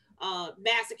Tulsa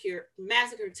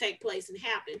massacre take place and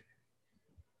happen.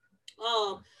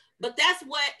 But that's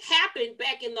what happened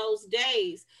back in those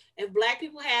days. If Black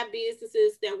people had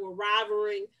businesses that were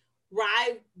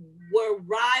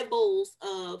rivals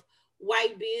of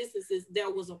white businesses,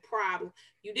 there was a problem.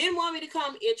 You didn't want me to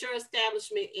come at your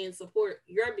establishment and support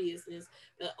your business,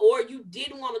 or you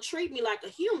didn't want to treat me like a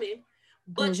human,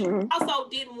 but you also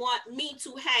didn't want me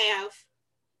to have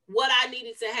what I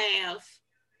needed to have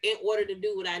in order to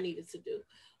do what I needed to do.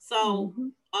 So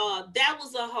that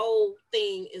was a whole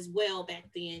thing as well back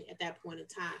then at that point in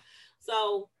time.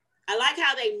 So I like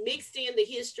how they mixed in the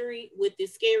history with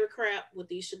this scary crap with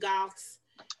these Shoggoths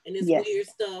and this weird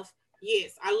stuff.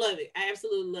 Yes, I love it. I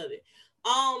absolutely love it.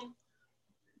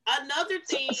 Another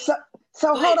thing.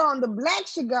 So hold on, the Black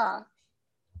Shoggoth.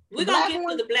 We're gonna get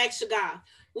to the Black Shoggoth.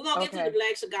 We're gonna get to the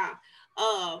Black Shoggoth.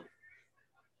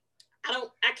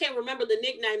 I can't remember the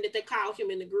nickname that they called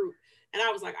him in the group. And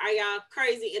I was like, are y'all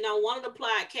crazy? And on one of the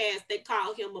podcasts, they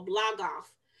called him a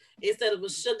Blogoff instead of a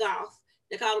Shoggoth.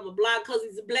 They called him a blog because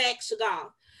he's a Black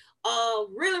Shoggoth.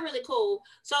 Really, really cool.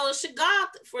 So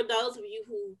Shagath, for those of you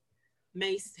who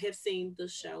may have seen the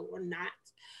show or not,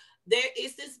 there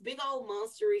is this big old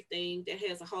monstery thing that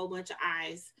has a whole bunch of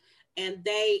eyes, and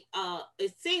they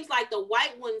it seems like the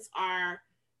white ones are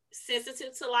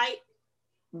sensitive to light.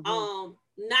 Not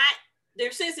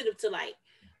they're sensitive to light.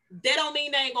 That don't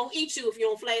mean they ain't gonna eat you if you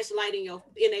don't flash a light in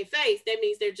their face. That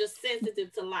means they're just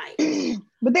sensitive to light.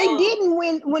 But they didn't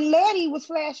when Letty was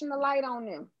flashing the light on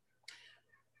them.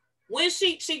 When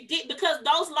she did, because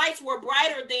those lights were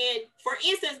brighter than, for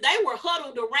instance, they were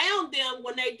huddled around them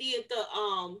when they did the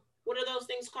what are those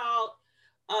things called?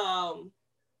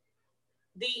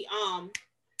 The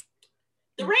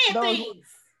red things.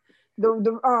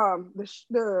 The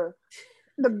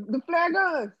flare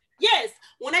guns. Yes,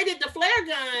 when they did the flare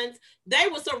guns, they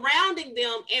were surrounding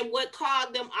them, and what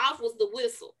called them off was the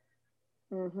whistle.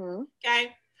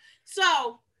 Okay,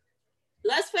 so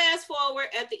let's fast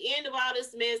forward. At the end of all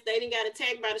this mess, they didn't got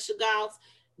attacked by the Shagaths.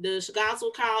 The Shagaths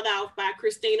were called off by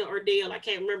Christina or Dale. I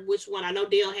can't remember which one. I know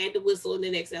Dale had the whistle in the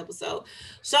next episode.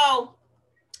 So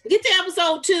get to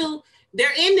episode 2.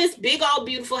 They're in this big old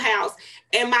beautiful house,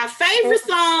 and my favorite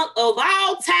song of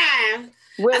all time.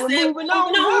 Well, we're moving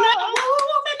on to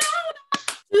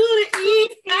the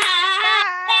east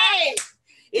side,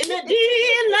 in the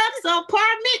deluxe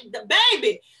apartment. The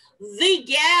baby, the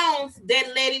gowns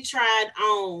that Letty tried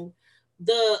on,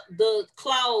 the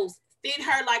clothes fit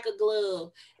her like a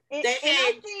glove.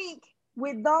 I think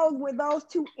with those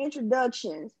 2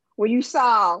 introductions, where you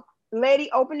saw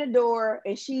Letty open the door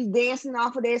and she's dancing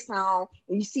off of that song,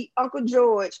 and you see Uncle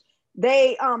George,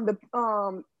 they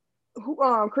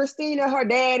Christina, her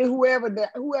dad, whoever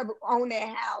owned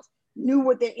that house knew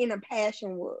what their inner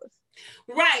passion was.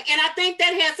 Right, and I think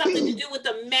that has something to do with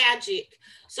the magic.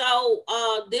 So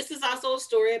this is also a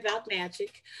story about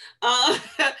magic.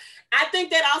 I think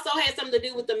that also has something to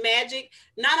do with the magic.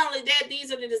 Not only that, these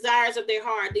are the desires of their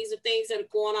heart. These are things that are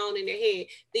going on in their head.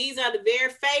 These are the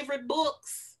very favorite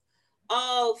books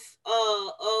of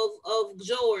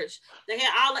George. They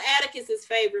had all of Atticus's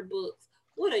favorite books.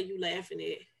 What are you laughing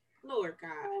at? Lord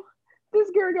God.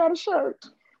 This girl got a shirt,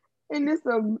 and this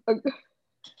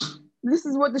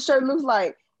is what the shirt looks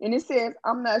like, and it says,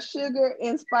 "I'm not sugar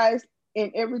and spice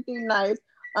and everything nice.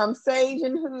 I'm sage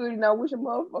and hood, and I wish a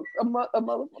motherfucker."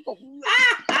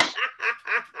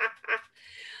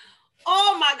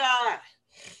 Oh my God!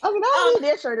 I mean, I need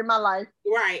that shirt in my life.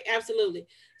 Right, absolutely.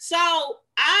 So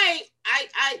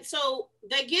so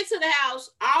they get to the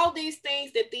house. All these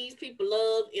things that these people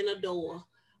love and adore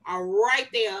are right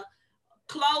there.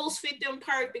 Clothes fit them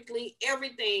perfectly.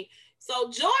 Everything. So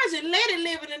George and Letty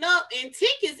living it up, and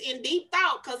Tick is in deep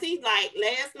thought because he's like,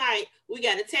 last night we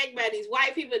got attacked by these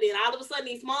white people. Then all of a sudden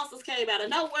these monsters came out of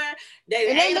nowhere.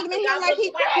 They looking at him like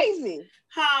he's crazy.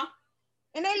 Huh?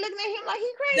 And they looking at him like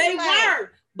he's crazy. They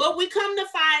were. But we come to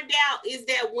find out is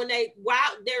that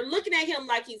while they're looking at him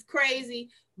like he's crazy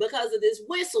because of this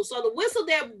whistle. So the whistle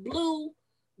that blew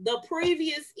the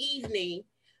previous evening,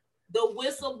 the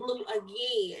whistle blew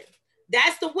again.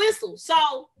 That's the whistle.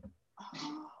 So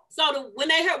when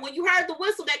you heard the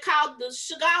whistle, they called the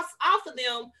Shagaths off of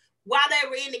them while they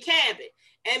were in the cabin.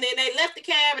 And then they left the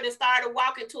cabin and started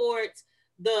walking towards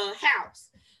the house.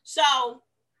 So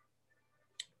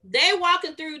they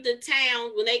walking through the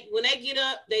town. When they get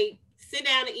up, they sit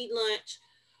down and eat lunch.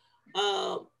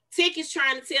 Tick is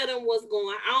trying to tell them what's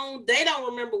going on. They don't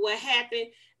remember what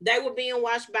happened. They were being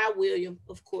watched by William,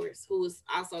 of course, who was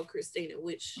also Christina,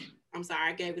 which I'm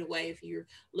sorry, I gave it away if you're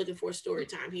looking for a story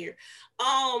time here.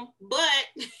 But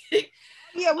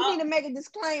yeah, we need to make a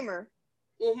disclaimer.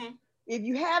 If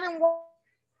you haven't watched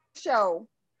the show,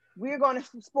 we're going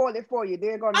to spoil it for you.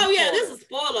 They're going to. Oh yeah, this is a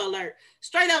spoiler alert.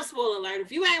 Straight up spoiler alert.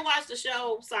 If you ain't watched the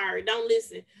show, sorry, don't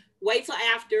listen. Wait till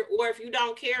after, or if you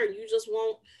don't care and you just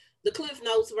want the Cliff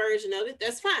Notes version of it,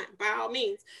 that's fine. By all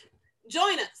means,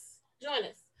 join us.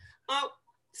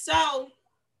 So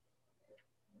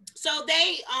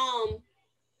they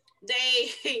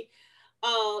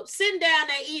sitting down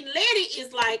there eating. Letty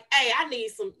is like, hey, I need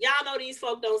some, y'all know these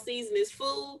folk don't season this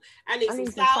food. I need some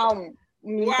salt.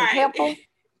 Right.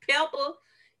 Pepper.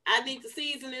 I need to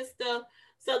season this stuff.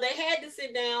 So they had to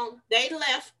sit down. They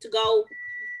left to go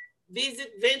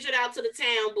ventured out to the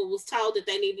town, but was told that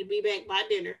they needed to be back by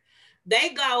dinner. They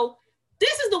go,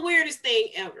 this is the weirdest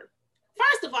thing ever.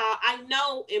 First of all, I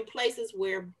know in places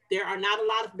where there are not a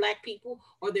lot of Black people,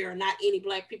 or there are not any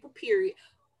Black people, period,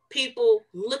 people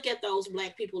look at those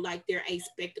Black people like they're a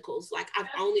spectacles, like I've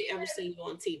only ever seen you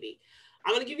on TV.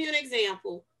 I'm going to give you an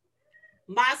example.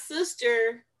 My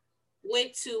sister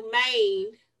went to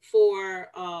Maine for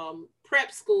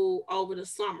prep school over the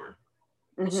summer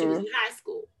when she was in high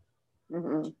school.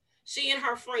 Mm-hmm. She and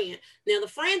her friend. Now, the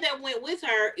friend that went with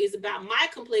her is about my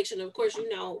complexion. Of course, you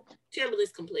know,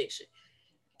 Timberland's complexion.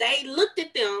 They looked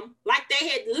at them like they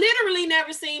had literally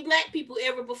never seen black people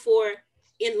ever before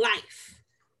in life.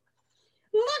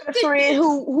 A friend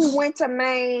who went to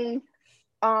Maine,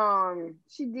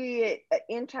 she did an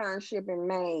internship in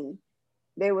Maine.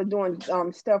 They were doing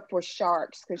stuff for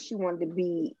sharks because she wanted to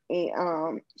be in,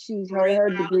 her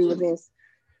degree was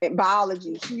in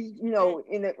biology. She, you know,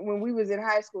 when we was in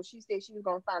high school, she said she was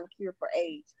gonna find a cure for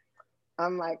AIDS.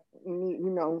 I'm like,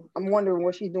 you know, I'm wondering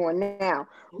what she's doing now.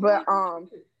 But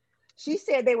she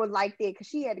said they were like that because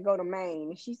she had to go to Maine,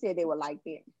 and she said they were like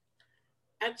that.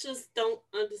 I just don't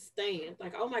understand.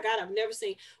 Like, oh my God, I've never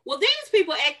seen. Well, these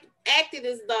people acted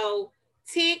as though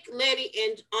Tick, Letty,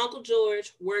 and Uncle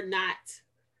George were not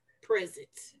present.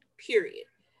 Period.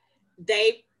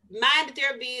 They minded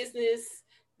their business.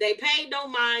 They paid no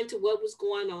mind to what was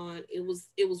going on. It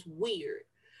was weird.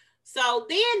 So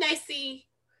then they see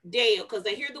Dale because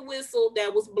they hear the whistle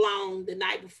that was blown the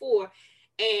night before,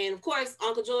 and of course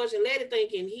Uncle George and Letty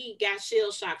thinking he got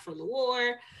shell shock from the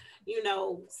war. You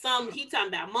know, he talking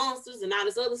about monsters and all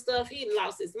this other stuff. He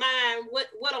lost his mind.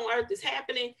 What on earth is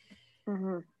happening?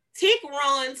 Mm-hmm. Tick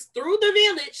runs through the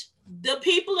village. The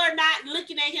people are not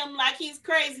looking at him like he's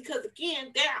crazy because,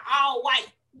 again, they're all white.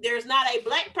 There's not a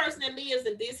black person that lives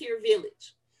in this here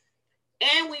village.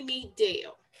 And we meet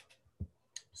Dale.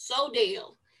 So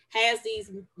Dale has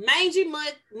these mangy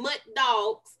mutt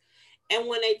dogs, and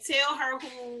when they tell her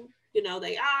who, you know,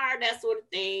 they are, that sort of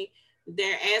thing,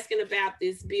 they're asking about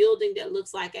this building that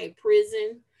looks like a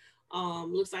prison.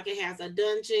 Looks like it has a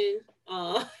dungeon.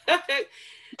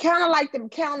 Kind of like the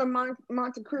Count of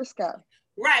Monte Cristo.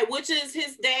 Right, which is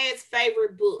his dad's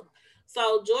favorite book.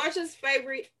 So George's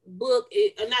favorite book,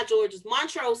 not George's,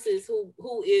 Montrose's,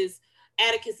 who is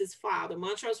Atticus's father,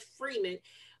 Montrose Freeman,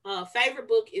 favorite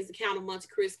book is The Count of Monte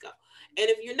Cristo. And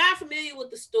if you're not familiar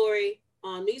with the story,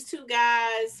 these two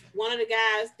guys, one of the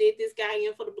guys did this guy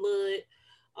in for the blood.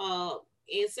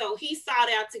 And so he sought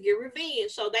out to get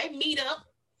revenge. So they meet up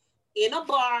in a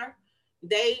bar.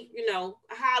 They, you know,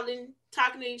 hollering,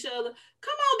 talking to each other.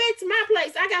 Come on back to my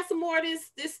place. I got some more of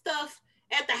this stuff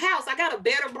at the house. I got a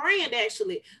better brand,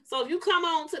 actually. So if you come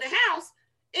on to the house,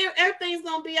 everything's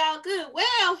gonna be all good.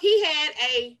 Well, he had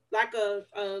a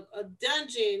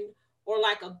dungeon or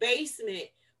like a basement,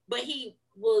 but he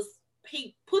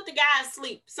put the guy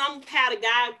asleep. Somehow the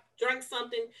guy drank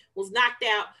something, was knocked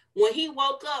out. When he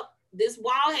woke up, this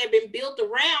wall had been built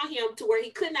around him to where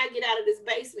he could not get out of this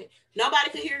basement. Nobody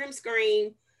could hear him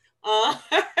scream.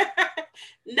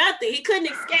 Nothing. He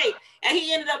couldn't escape, and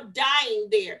he ended up dying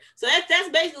there. So that's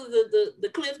basically the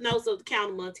cliff notes of The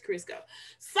Count of Monte Cristo.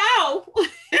 So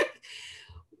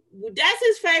that's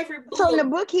his favorite book. So in the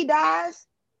book he dies?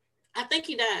 I think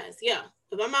he dies. Yeah,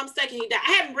 if I'm not mistaken, he died.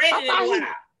 I haven't read it in a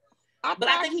while. I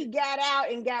thought he got out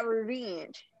and got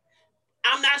revenge.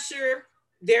 I'm not sure.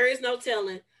 There is no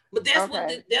telling. But that's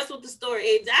what the story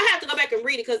is. I have to go back and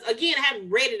read it because, again, I haven't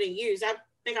read it in years. I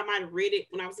think I might have read it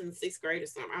when I was in the 6th grade or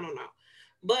something. I don't know.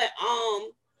 But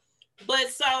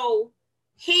so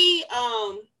he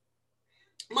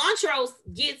Montrose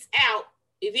gets out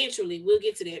eventually. We'll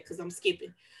get to that because I'm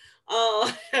skipping. So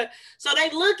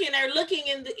they're looking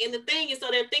in the thing, and so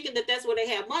they're thinking that that's where they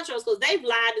have Montrose because they've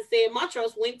lied and said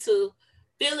Montrose went to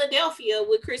Philadelphia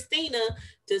with Christina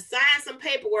to sign some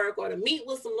paperwork or to meet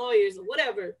with some lawyers or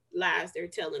whatever lies they're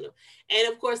telling them.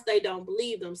 And of course they don't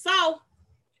believe them. So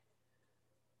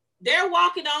they're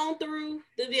walking on through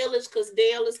the village because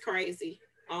Dale is crazy.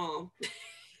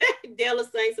 Dale is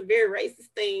saying some very racist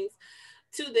things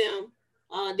to them.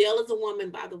 Dale is a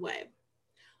woman, by the way.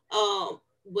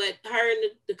 But her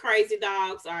and the crazy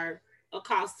dogs are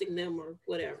accosting them or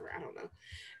whatever. I don't know.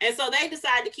 And so they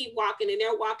decide to keep walking, and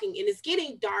they're walking, and it's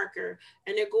getting darker,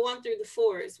 and they're going through the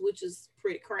forest, which is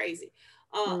pretty crazy.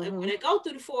 And when they go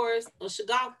through the forest, a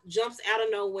Shoggoth jumps out of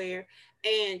nowhere,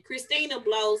 and Christina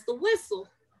blows the whistle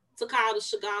to call the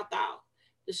Shoggoth out.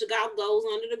 The Shoggoth goes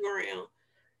under the ground,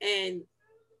 and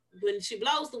when she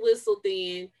blows the whistle,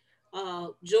 then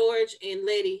George and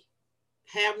Letty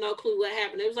have no clue what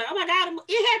happened. It was like, oh my God,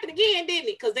 it happened again, didn't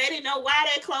it? Because they didn't know why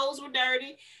their clothes were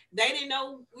dirty. They didn't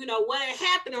know, what had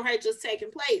happened or had just taken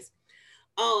place.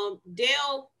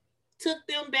 Dale took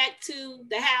them back to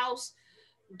the house.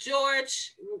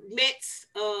 George met,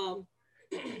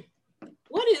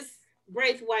 what is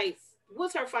Grace White's,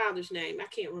 what's her father's name? I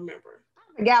can't remember.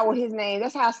 I forgot what his name.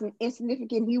 That's how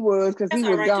insignificant he was because he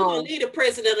was right. gone. You're gonna leave the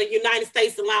president of the United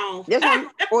States alone.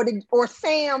 or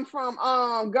Sam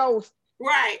from Ghost.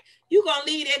 Right. You're gonna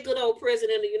leave that good old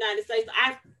president of the United States.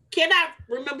 I cannot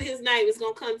remember his name. It's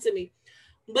gonna come to me.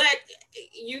 But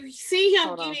you see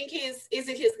him getting his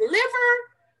liver,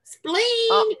 spleen,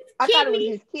 I kidney? thought it was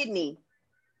his kidney.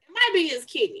 It might be his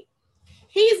kidney.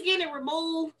 He's getting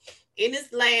removed in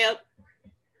this lab.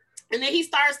 And then he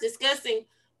starts discussing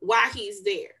why he's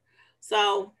there.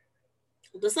 So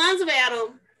the sons of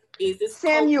Adam is this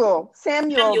Samuel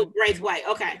Braithwaite.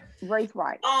 Okay.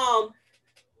 Braithwaite.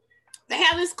 They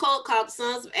have this cult called the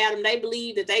Sons of Adam. They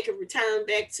believe that they can return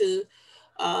back to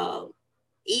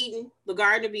Eden, the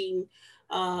Garden of Eden,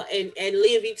 and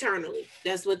live eternally.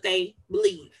 That's what they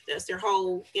believe. That's their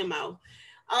whole MO.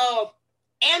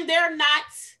 And they're not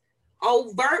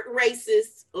overt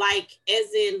racist, like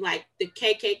as in like the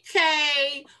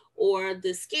KKK or the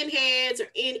skinheads or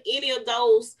any of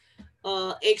those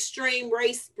extreme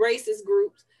racist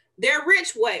groups. They're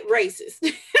rich white racists.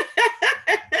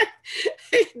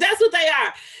 That's what they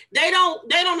are. They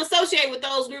don't associate with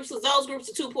those groups because those groups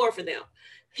are too poor for them.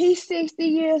 He's 60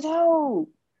 years old.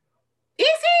 Is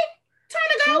he? Trying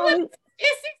to go with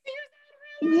is 60 years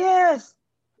old? Yes.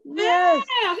 Yes.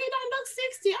 Yeah, he don't look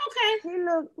 60. Okay. He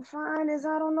look fine as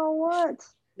I don't know what.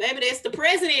 Baby, that's the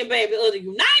president, baby, of the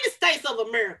United States of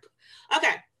America.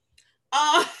 Okay.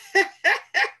 I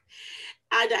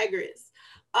digress.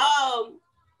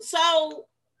 So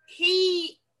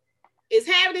he is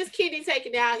having his kidney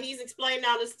taken out. He's explaining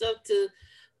all this stuff to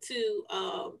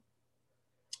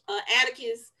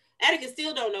Atticus. Atticus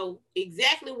still don't know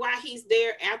exactly why he's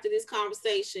there after this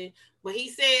conversation, but he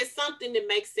says something that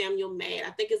makes Samuel mad. I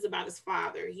think it's about his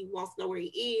father. He wants to know where he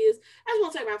is. I just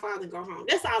want to take my father and go home.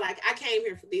 That's all. I came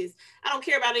here for this. I don't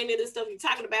care about any of this stuff you're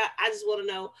talking about. I just want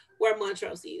to know where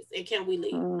Montrose is and can we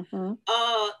leave? Mm-hmm.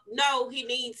 No, he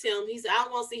needs him. He said, I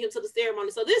don't want to see him to the ceremony.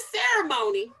 So this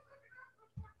ceremony,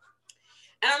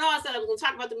 I don't know. I said I was going to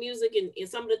talk about the music and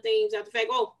some of the things after the fact.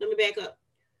 Oh, let me back up.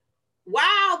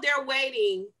 While they're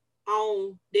waiting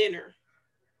on dinner,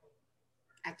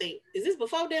 I think. Is this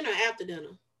before dinner or after dinner?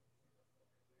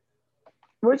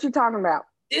 What you talking about?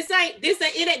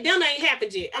 Dinner ain't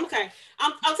happened yet. Okay.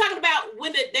 I'm talking about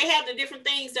when they have the different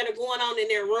things that are going on in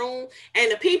their room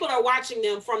and the people are watching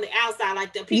them from the outside,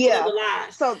 like the people in the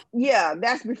lodge. So yeah,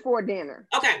 that's before dinner.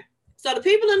 Okay. So the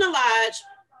people in the lodge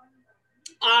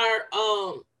are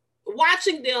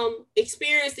watching them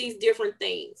experience these different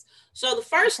things. So the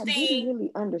first thing I didn't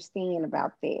really understand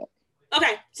about that.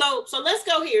 Okay, so let's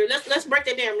go here. Let's break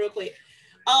that down real quick.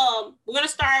 We're gonna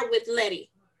start with Letty.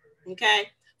 Okay.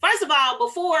 First of all,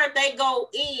 before they go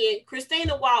in,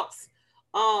 Christina walks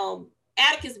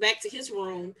Atticus back to his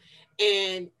room,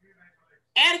 and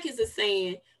Atticus is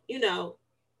saying, you know,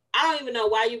 I don't even know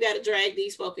why you got to drag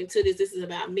these folk into this. This is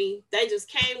about me. They just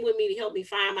came with me to help me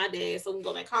find my dad so we can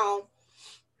go back home.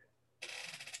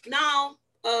 No,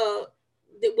 well,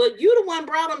 you the one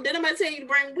brought them. Didn't I tell you to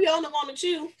bring? We only wanted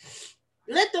you.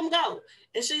 Let them go.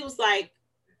 And she was like,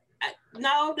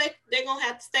 no, they're gonna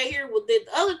have to stay here. Well, the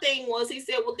other thing was, he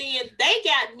said, well, then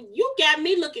you got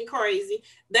me looking crazy.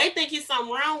 They think it's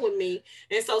something wrong with me.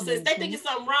 And so since they think it's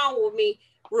something wrong with me,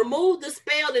 remove the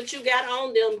spell that you got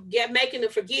on them, making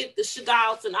them forget the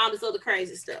shadouts and all this other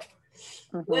crazy stuff.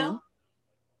 Well,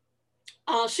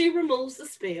 she removes the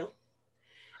spell.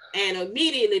 And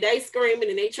immediately they screaming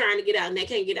and they trying to get out and they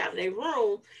can't get out of their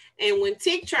room. And when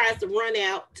Tick tries to run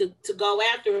out to go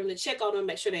after him, to check on them,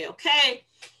 make sure they're okay,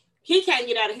 he can't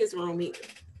get out of his room either.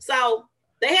 So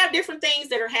they have different things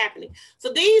that are happening.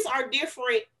 So these are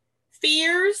different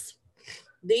fears.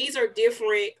 These are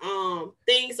different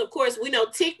things. Of course, we know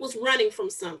Tick was running from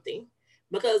something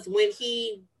because when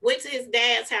he went to his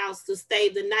dad's house to stay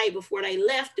the night before they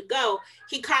left to go,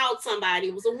 he called somebody.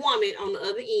 It was a woman on the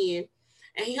other end.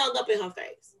 And he hung up in her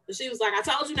face. And she was like, I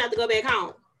told you not to go back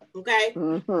home. Okay?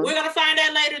 We're going to find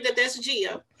out later that that's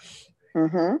Gia.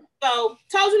 So,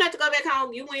 told you not to go back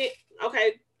home. You went,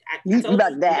 okay. You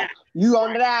about to die. You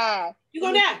gonna die. You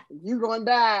gonna die. You gonna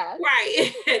die.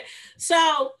 Right.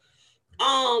 So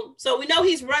we know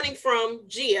he's running from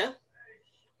Gia.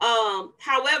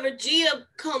 However, Gia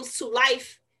comes to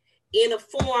life in a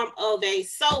form of a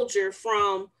soldier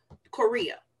from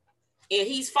Korea. And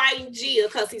he's fighting Gia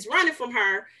because he's running from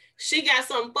her. She got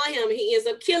something for him. He ends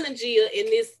up killing Gia in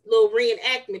this little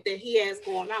reenactment that he has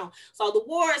going on. So the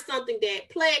war is something that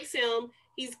plagues him.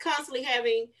 He's constantly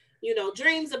having,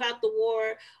 dreams about the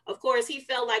war. Of course, he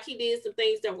felt like he did some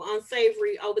things that were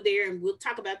unsavory over there, and we'll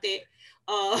talk about that.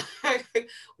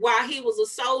 While he was a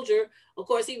soldier, of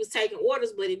course, he was taking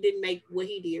orders, but it didn't make what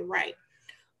he did right.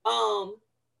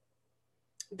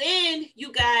 Then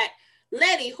you got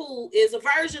Letty, who is a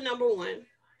version number one.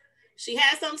 She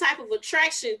has some type of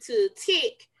attraction to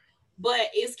Tick, but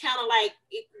it's kind of like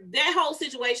that whole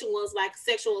situation was like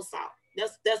sexual assault.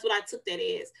 That's what I took that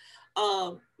as.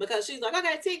 Because she's like,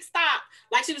 okay, Tick, stop.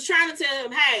 Like she was trying to tell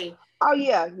him, hey, oh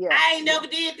yeah, I ain't never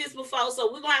did this before,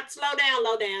 so we're gonna have to slow down,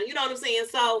 low down. You know what I'm saying?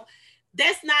 So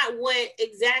that's not what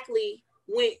exactly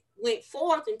went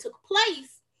forth and took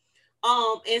place.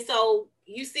 And so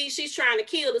you see, she's trying to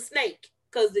kill the snake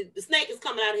because the snake is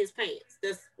coming out of his pants.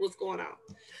 That's what's going on.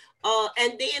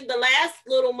 And then the last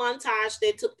little montage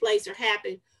that took place or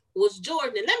happened was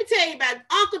Jordan. And let me tell you about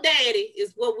Uncle Daddy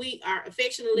is what we are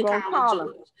affectionately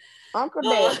calling George. Uncle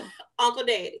Daddy. Uncle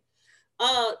Daddy.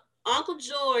 Uncle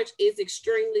George is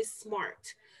extremely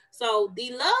smart. So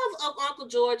the love of Uncle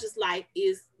George's life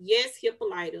is, yes,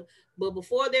 Hippolyta, but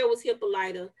before there was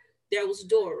Hippolyta, there was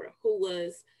Dora, who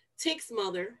was Tick's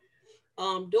mother.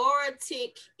 Dora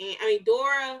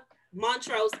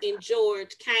Montrose and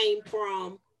George came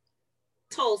from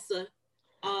Tulsa.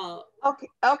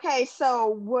 Okay. So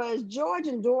was George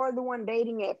and Dora the one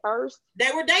dating at first? They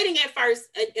were dating at first,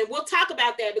 and we'll talk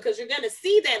about that because you're going to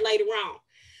see that later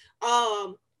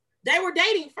on. They were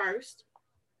dating first,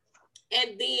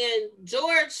 and then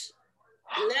George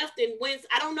left and went.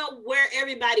 I don't know where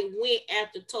everybody went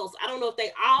after Tulsa. I don't know if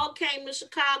they all came to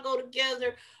Chicago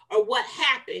together or what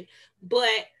happened,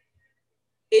 but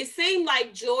it seemed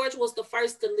like George was the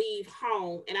first to leave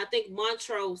home, and I think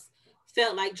Montrose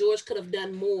felt like George could have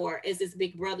done more as his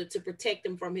big brother to protect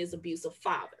him from his abusive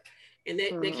father. And they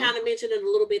kind of mentioned it a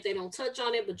little bit. They don't touch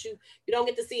on it, but you don't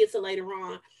get to see it till later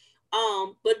on.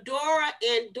 But Dora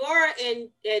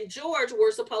and George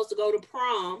were supposed to go to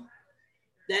prom.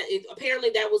 Apparently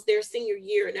that was their senior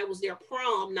year, and that was their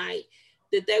prom night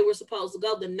that they were supposed to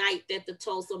go the night that the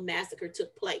Tulsa massacre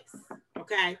took place.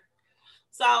 Okay.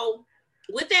 So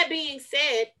with that being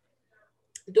said,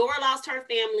 Dora lost her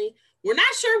family. We're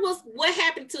not sure what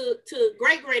happened to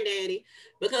great granddaddy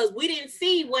because we didn't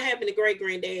see what happened to great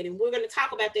granddaddy. And we're going to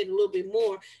talk about that a little bit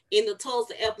more in the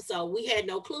Tulsa episode. We had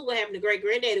no clue what happened to great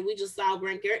granddaddy. We just saw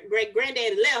great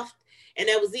granddaddy left, and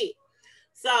that was it.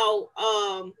 So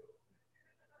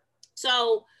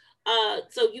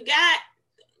you got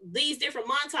these different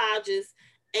montages,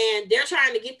 and they're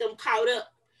trying to get them caught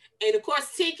up. And of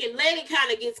course, Tick and Letty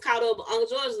kind of gets caught up. But Uncle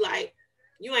George's like,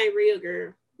 "You ain't real,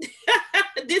 girl.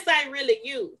 This ain't really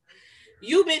you.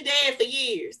 You've been dead for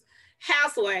years.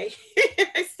 Houseway."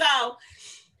 So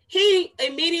he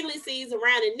immediately sees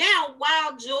around. And now,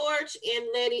 while George and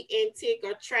Letty and Tick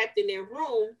are trapped in their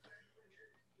room,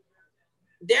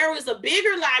 there is a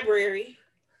bigger library.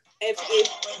 If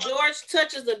George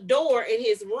touches a door in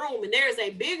his room, and there's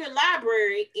a bigger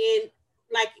library in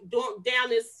like down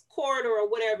this corridor or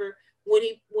whatever, when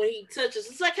he touches,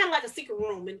 it's like kind of like a secret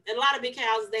room. And a lot of big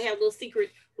houses, they have little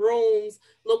secret rooms,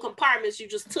 little compartments you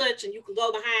just touch and you can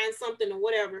go behind something or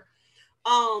whatever.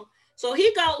 So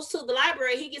he goes to the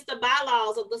library, he gets the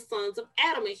bylaws of the Sons of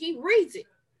Adam, and he reads it.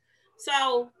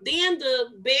 So then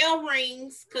the bell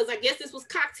rings, because I guess this was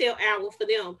cocktail hour for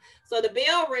them. So the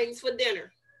bell rings for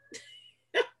dinner.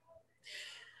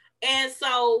 And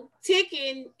so Tick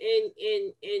and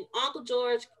Uncle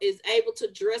George is able to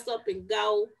dress up and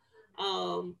go.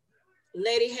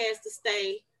 Letty has to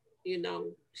stay, she can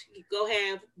go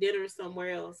have dinner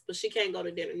somewhere else, but she can't go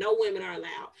to dinner. No women are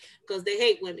allowed because they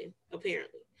hate women,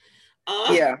 apparently.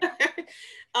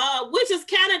 Which is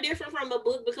kind of different from the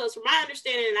book, because from my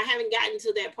understanding, and I haven't gotten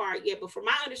to that part yet, but from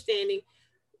my understanding,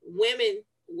 women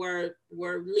were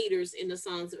leaders in the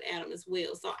Sons of Adam as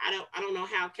well. So I don't know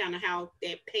how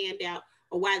that panned out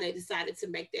or why they decided to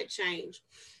make that change.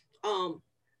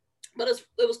 But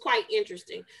it was quite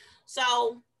interesting.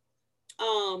 So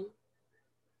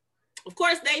of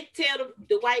course they tell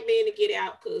the white man to get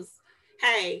out because,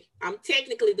 hey, I'm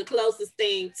technically the closest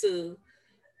thing to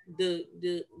the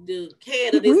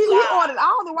head of this. We ordered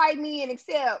all the white men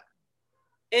except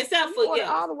for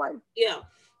all the white. Yeah.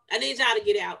 I need y'all to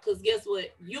get out because guess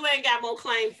what? You ain't got more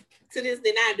claim to this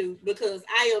than I do, because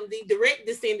I am the direct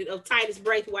descendant of Titus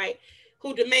Braithwaite,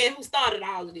 who the man who started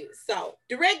all of this. So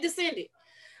direct descendant,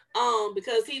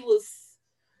 because he was,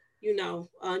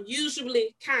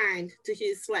 unusually kind to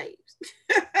his slaves.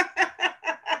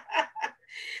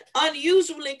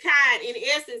 Unusually kind. In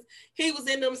essence, he was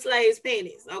in them slaves'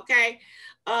 panties, okay?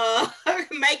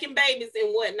 Making babies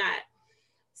and whatnot.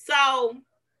 So,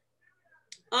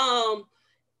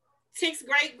 Tick's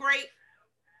great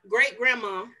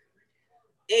grandma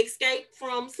escaped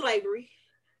from slavery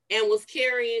and was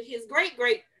carrying his great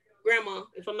grandma,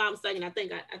 if I'm not mistaken. I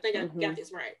think I got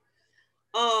this right.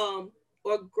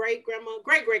 Or great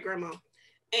grandma,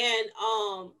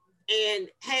 and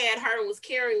had her and was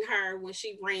carrying her when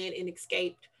she ran and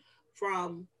escaped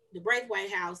from the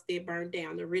Braithwaite house that burned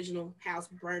down. The original house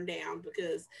burned down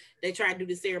because they tried to do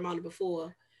the ceremony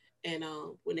before, And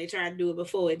when they tried to do it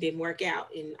before, it didn't work out,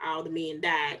 and all the men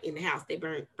died in the house. They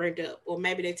burnt up, or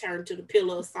maybe they turned to the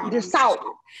pillar of salt. The salt,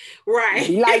 right?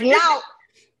 Be like loud,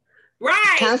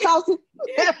 right? Kind of salty. Woo!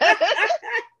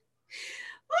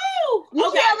 Did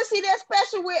Okay. you ever see that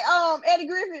special with Eddie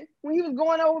Griffin when he was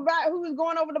going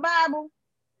over the Bible?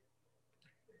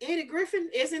 Eddie Griffin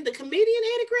isn't the comedian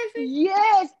Eddie Griffin?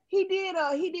 Yes, he did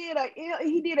an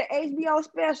HBO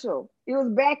special. It was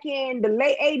back in the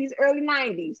late 80s, early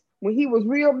 90s when he was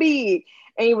real big,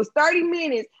 and it was 30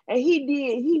 minutes, and he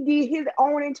did his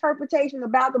own interpretation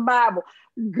about the Bible.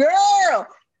 Girl,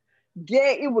 yeah,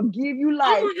 it would give you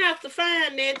life. I'm gonna have to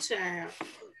find that child.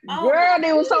 Girl,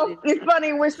 it was so it's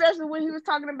funny, especially when he was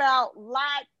talking about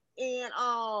Lot and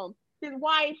his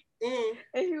wife, and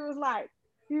he was like,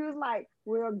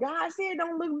 well, God said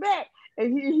don't look back.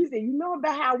 And he said, you know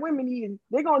about how women is,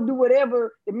 they're gonna do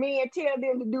whatever the man tell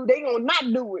them to do, they gonna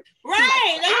not do it.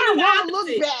 Right. Like, I don't wanna look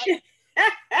back.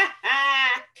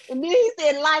 And then he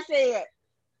said, Lot said,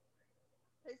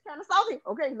 it's kind of salty.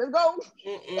 Okay, let's go.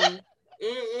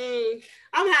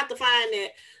 I'm gonna have to find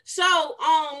that. So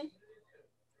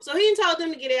he told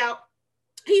them to get out.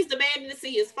 He's demanding to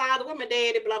see his father. Where my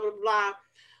daddy? Blah blah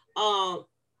blah.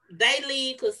 They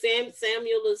leave because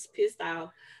Samuel is pissed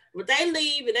off. But they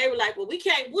leave and they were like, well, we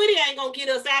can't. Woody ain't gonna get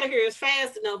us out of here as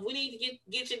fast enough. We need to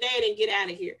get your dad and get out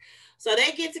of here. So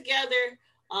they get together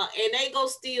and they go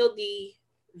steal the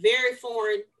very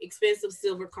foreign, expensive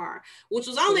silver car, which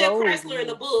was only a Chrysler in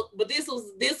the book, but this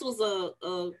was a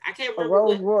I can't remember, a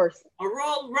Rolls Royce. A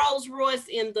Rolls Royce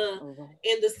in the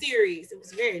series. It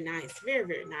was very nice, very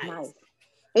very nice.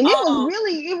 And it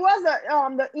was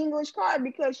the English car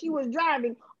because she was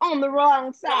driving on the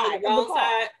wrong side of the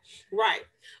car. Right.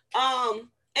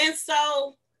 And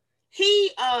so he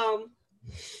girl,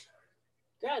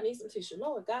 I need some tissue.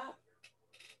 Lord God.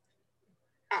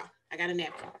 Oh, I got a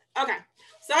napkin. Okay.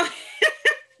 So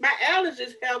my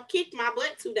allergies helped kick my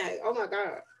butt today. Oh my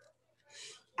God.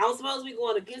 I was supposed to be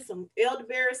going to get some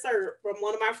elderberry syrup from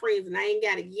one of my friends, and I ain't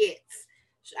got it yet.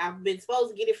 I've been supposed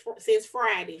to get it since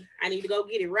Friday. I need to go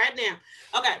get it right now.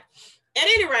 Okay. At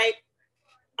any rate,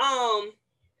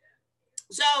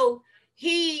 so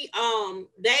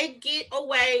they get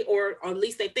away, or at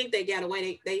least they think they got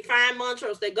away. They find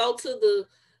Montrose. They go to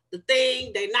the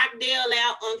thing. They knock Dale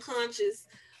out unconscious.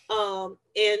 And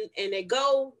they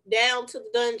go down to the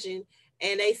dungeon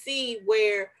and they see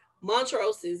where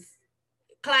Montrose is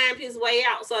climbed his way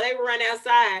out. So they run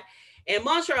outside and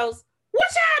Montrose,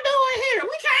 what y'all doing here?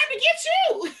 We came to get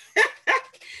you.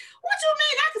 What you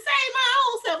mean I can save my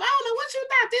own self? I don't know what you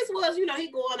thought this was. You know,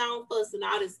 he going on fussing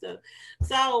all this stuff.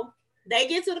 So they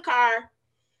get to the car.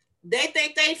 They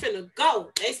think they finna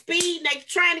go. They speed. They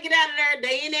trying to get out of there.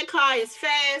 They in that car as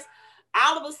fast.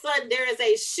 All of a sudden, there is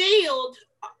a shield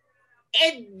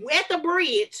at the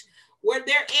bridge where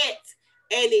they're at,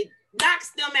 and it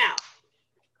knocks them out.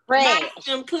 Right. Knocks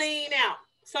them clean out.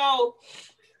 So,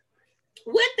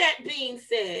 with that being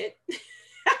said,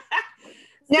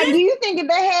 now, do you think if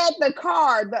they had the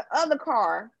other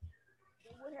car,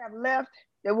 they would have left?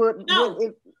 They would. No.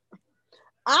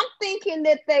 I'm thinking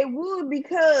that they would,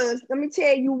 because let me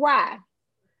tell you why.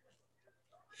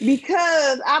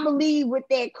 Because I believe with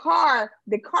that car,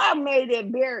 the car made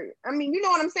that barrier. I mean, you know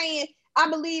what I'm saying? I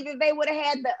believe if they would have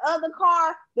had the other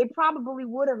car, they probably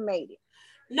would have made it.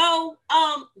 No,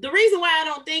 the reason why I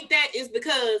don't think that is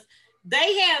because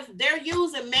they're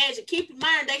using magic. Keep in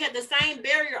mind, they had the same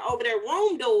barrier over their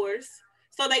room doors,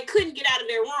 so they couldn't get out of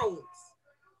their rooms.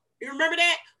 You remember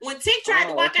that? When Tick tried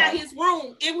to walk out his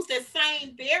room, it was the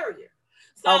same barrier.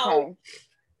 So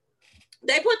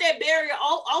they put that barrier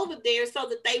over there so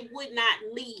that they would not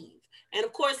leave. And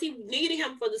of course, he needed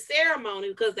him for the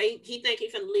ceremony because he think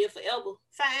he's gonna live forever.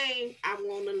 Fame, I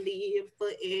want to live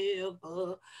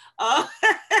forever. I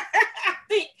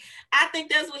think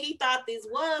that's what he thought this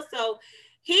was. So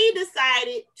he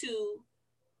decided to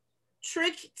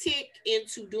trick Tick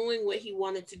into doing what he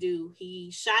wanted to do.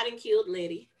 He shot and killed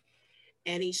Letty,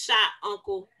 and he shot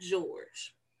Uncle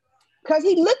George. Because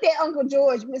he looked at Uncle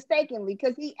George mistakenly,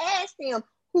 because he asked him,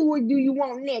 who do you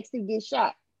want next to get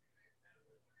shot?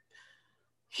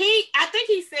 I think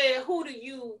he said, who do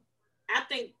you,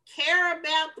 care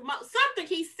about the most? Something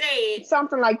he said.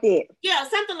 Something like that. Yeah,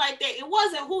 something like that. It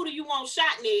wasn't who do you want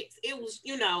shot next. It was,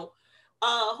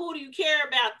 who do you care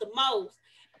about the most?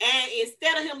 And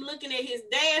instead of him looking at his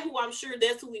dad, who I'm sure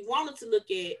that's who he wanted to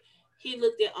look at, he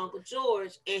looked at Uncle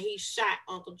George and he shot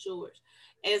Uncle George.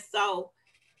 And so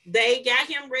they got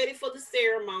him ready for the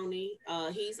ceremony.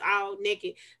 He's all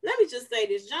naked. Let me just say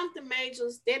this, Jonathan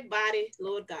Majors, that body,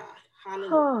 Lord God.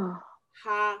 Hallelujah.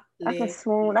 I can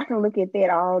swoon. I can look at that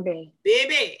all day.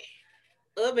 Baby.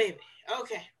 Oh, baby.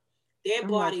 Okay. That I'm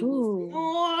like, body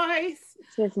was nice.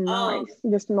 Just nice.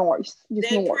 Just nice.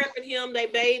 They prepping him, they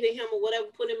bathing him or whatever,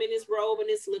 put him in his robe and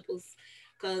his slippers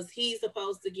because he's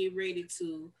supposed to get ready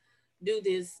to do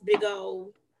this big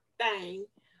old thing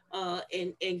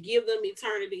and give them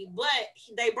eternity. But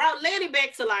they brought Letty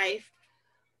back to life,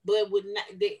 but would not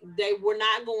they were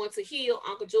not going to heal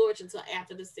Uncle George until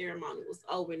after the ceremony was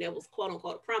over. And that was quote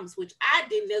unquote a promise, which I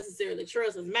didn't necessarily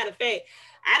trust. As a matter of fact,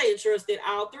 I didn't trust that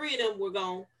all three of them were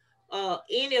going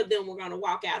any of them were going to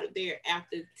walk out of there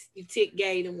after Tick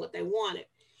gave them what they wanted.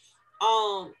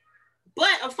 But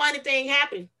a funny thing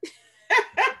happened.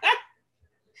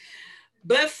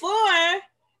 Before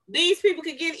these people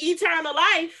could get eternal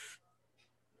life,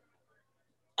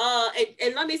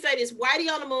 and let me say this, Whitey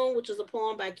on the Moon, which is a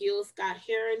poem by Gil Scott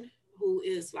Heron, who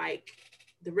is like,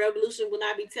 the revolution will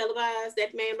not be televised,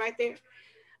 that man right there.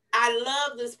 I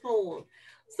love this poem.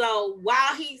 So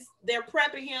while they're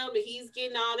prepping him and he's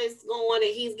getting all this going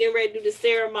and he's getting ready to do the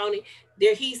ceremony,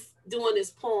 he's doing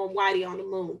this poem, Whitey on the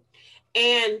Moon.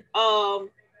 And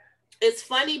it's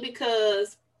funny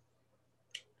because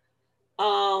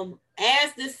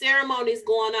as this ceremony is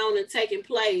going on and taking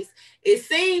place, it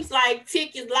seems like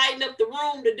Tick is lighting up the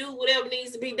room to do whatever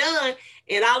needs to be done,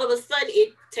 and all of a sudden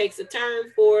it takes a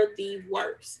turn for the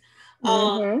worse.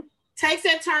 Takes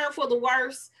that turn for the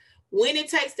worse. When it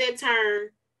takes that turn,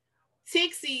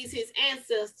 Tick sees his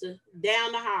ancestor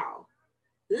down the hall,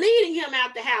 leading him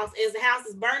out the house as the house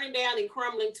is burning down and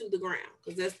crumbling to the ground,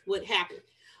 because that's what happened.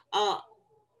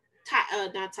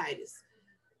 Not Titus.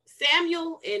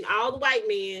 Samuel and all the white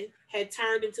men had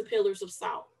turned into pillars of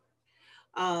salt.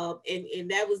 And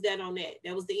that was that on that.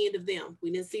 That was the end of them.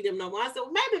 We didn't see them no more. So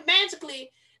maybe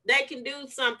magically they can do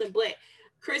something, but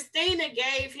Christina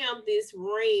gave him this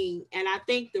ring, and I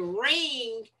think the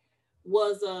ring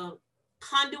was a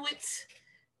conduit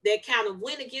that kind of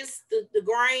went against the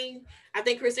grain. I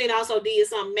think Christina also did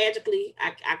something magically.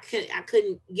 I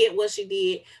couldn't get what she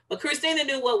did, but Christina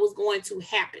knew what was going to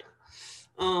happen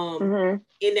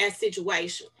in that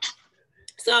situation.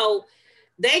 So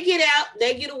they get out,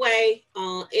 they get away.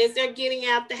 As they're getting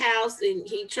out the house, and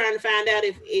he trying to find out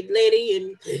if Letty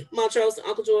and Montrose and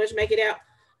Uncle George make it out,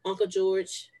 Uncle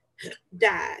George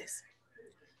dies.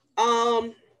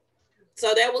 So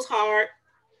that was hard.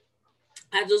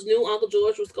 I just knew Uncle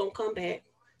George was gonna come back.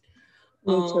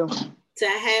 Me too. To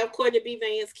have Courtney B.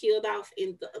 Vance killed off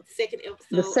in the second episode.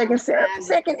 The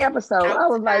second episode. I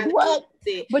was like, what?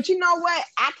 But you know what?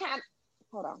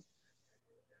 Hold on.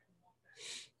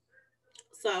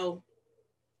 So.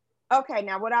 Okay,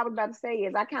 now what I was about to say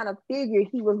is I kind of figured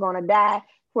he was gonna die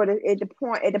at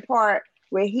the part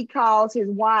where he calls his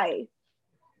wife.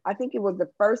 I think it was the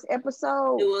first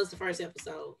episode. It was the first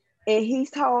episode. And he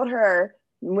told her,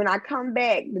 when I come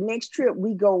back, the next trip,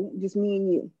 we go, just me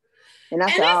and you. And I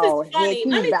said, oh, heck,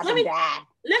 he's about to die.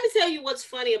 Let me tell you what's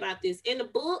funny about this. In the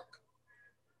book,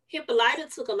 Hippolyta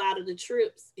took a lot of the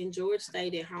trips and George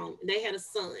stayed at home. They had a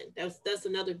son. That's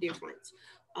another difference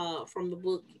from the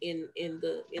book in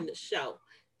the show.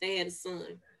 They had a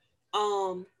son.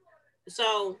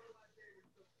 So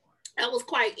that was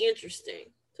quite interesting,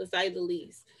 to say the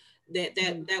least.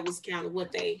 That was kind of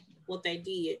what they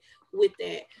did with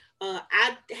that.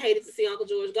 I hated to see Uncle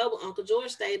George go, but Uncle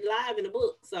George stayed alive in the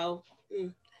book. So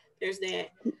there's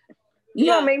that. You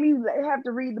don't make me have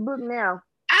to read the book now.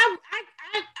 I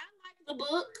like the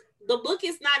book. The book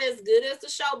is not as good as the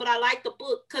show, but I like the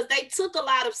book because they took a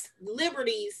lot of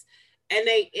liberties and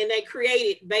they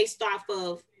created based off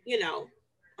of,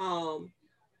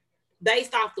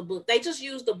 based off the book. They just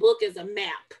used the book as a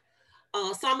map.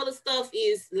 Some of the stuff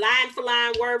is line for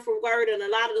line, word for word, and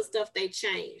a lot of the stuff they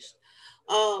changed.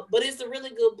 But it's a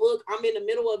really good book. I'm in the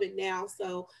middle of it now,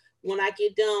 so when I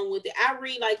get done with it, I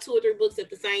read like 2 or 3 books at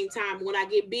the same time. When I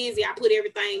get busy, I put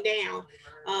everything down.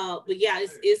 But yeah,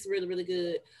 it's really, really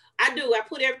good. I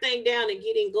put everything down and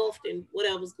get engulfed in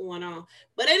whatever's going on.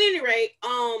 But at any rate,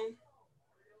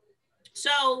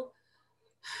 so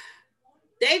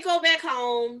they go back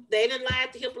home. They done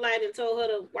lied to Hippolyta and told her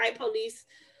the white police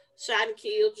shot and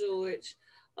killed George.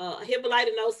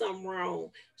 Hippolyta knows something wrong.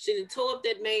 She done tore up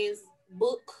that man's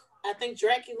book. I think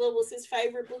Dracula was his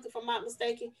favorite book, if I'm not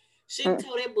mistaken. She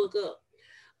tore that book up.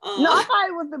 No, I thought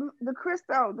it was the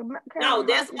Crystal. No,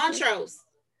 that's Montrose,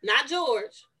 not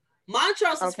George.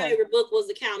 Montrose's favorite book was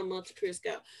The Count of Monte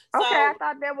Cristo. So, okay, I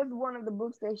thought that was one of the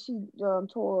books that she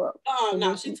tore up. Oh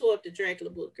no, she tore up the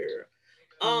Dracula book, girl.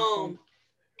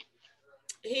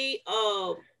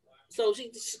 So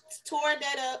she tore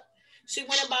that up. She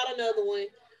went and bought another one.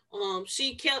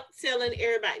 She kept telling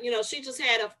everybody, she just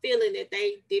had a feeling that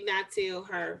they did not tell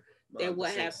her that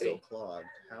what happened. Still clogged.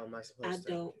 How am I supposed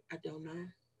to? I don't know.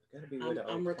 Gotta be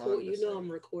I'm recording. I'm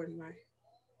recording, right?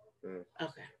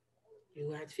 Okay.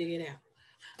 You have to figure it out.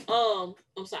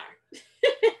 I'm sorry.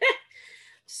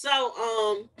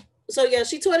 So yeah,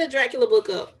 she tore the Dracula book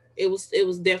up. It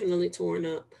was definitely torn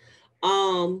up.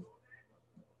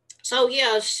 So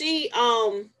yeah, she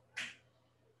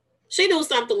knew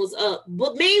something was up.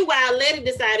 But meanwhile, Letty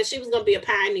decided she was gonna be a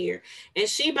pioneer, and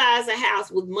she buys a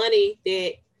house with money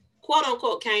that quote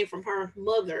unquote came from her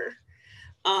mother.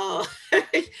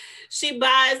 She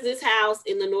buys this house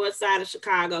in the north side of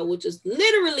Chicago, which is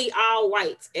literally all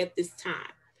whites at this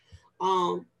time.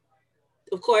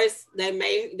 Of course,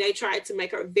 they tried to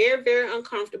make her very, very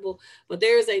uncomfortable, but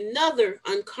there is another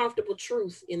uncomfortable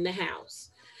truth in the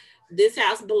house. This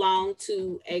house belonged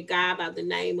to a guy by the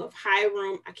name of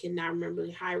Hiram. I cannot remember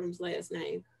Hiram's last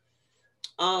name.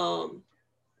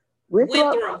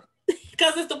 Winthrop,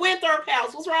 because it's the Winthrop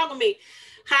house. What's wrong with me?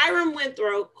 Hiram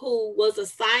Winthrop, who was a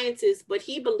scientist, but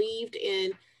he believed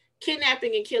in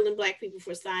kidnapping and killing Black people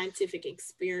for scientific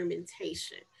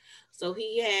experimentation. So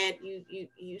he had you.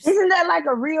 Isn't that like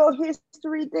a real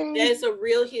history thing? That's a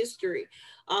real history.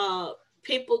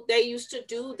 People, they used to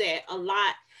do that a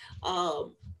lot,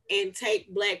 and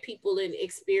take Black people and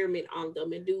experiment on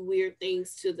them and do weird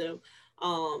things to them,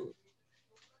 and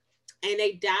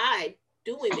they died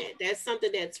doing that. That's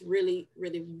something that's really,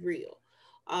 really real.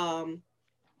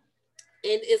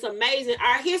 And it's amazing.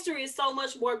 Our history is so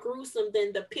much more gruesome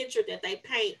than the picture that they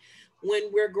paint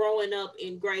when we're growing up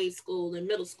in grade school and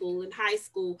middle school and high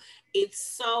school. It's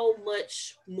so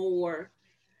much more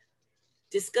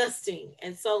disgusting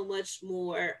and so much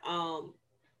more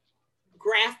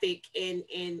graphic and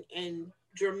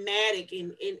dramatic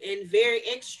and very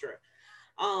extra.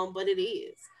 But it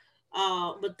is.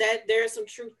 But that there's some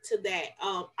truth to that.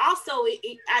 Also,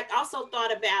 I also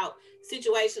thought about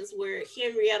situations where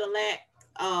Henrietta Lack,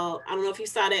 I don't know if you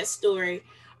saw that story,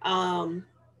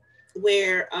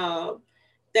 where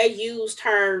they used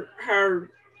her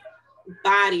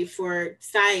body for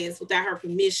science without her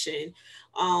permission.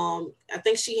 I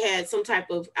think she had some type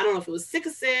of, I don't know if it was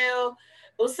sickle cell,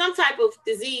 it was some type of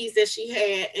disease that she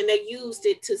had, and they used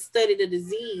it to study the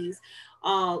disease.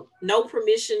 No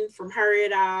permission from her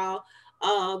at all.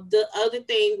 The other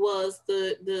thing was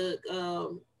the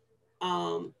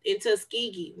in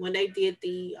Tuskegee, when they did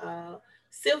the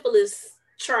syphilis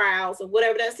trials or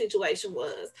whatever that situation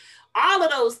was. All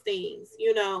of those things,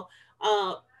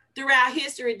 throughout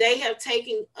history, they have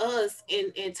taken us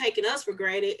and taken us for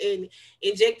granted and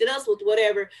injected us with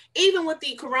whatever. Even with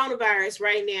the coronavirus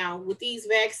right now, with these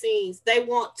vaccines, they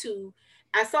want to.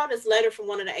 I saw this letter from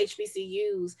one of the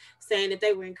HBCUs saying that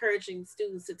they were encouraging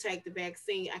students to take the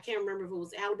vaccine. I can't remember if it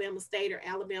was Alabama State or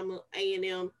Alabama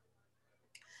A&M.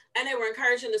 And they were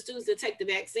encouraging the students to take the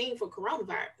vaccine for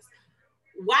coronavirus.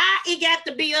 Why it got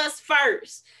to be us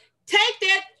first? Take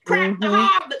that crap to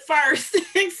Harvard first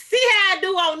and see how I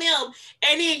do on them,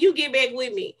 and then you get back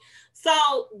with me.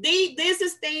 So these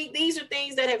are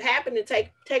things that have happened and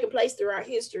taken place throughout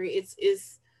history.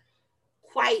 It's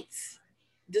quite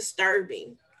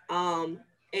disturbing. And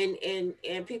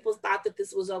people thought that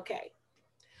this was okay.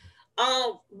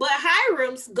 But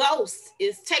Hiram's ghost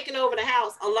is taking over the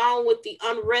house along with the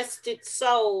unrested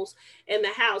souls in the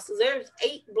house. So there's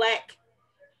 8 Black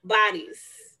bodies,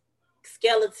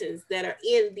 skeletons that are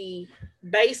in the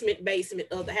basement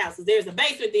of the house. So there's a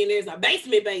basement, then there's a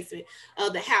basement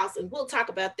of the house. And we'll talk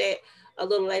about that a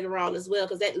little later on as well,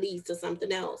 because that leads to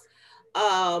something else.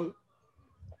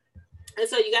 And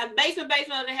so you got basement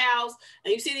of the house,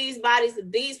 and you see these bodies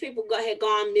that these people had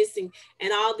gone missing,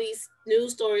 and all these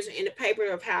news stories in the paper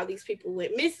of how these people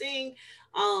went missing.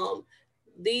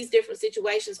 These different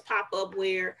situations pop up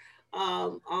where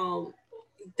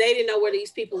they didn't know where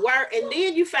these people were, and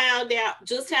then you found out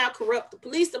just how corrupt the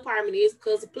police department is,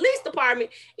 because the police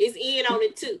department is in on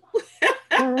it too.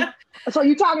 So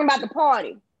you're talking about the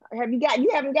party? You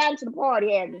haven't gotten to the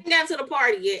party, have you? I haven't gotten to the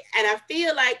party yet, and I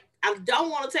feel like I don't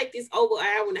want to take this over an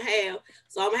hour and a half,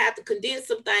 so I'm gonna have to condense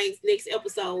some things next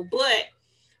episode. But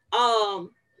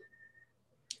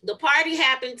the party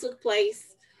took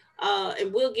place,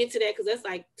 and we'll get to that because that's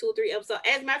like 2 or 3 episodes.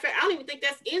 As a matter of fact, I don't even think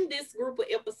that's in this group of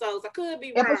episodes. I could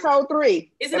be wrong. Episode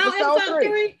 3. Is it on episode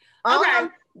 3? Okay.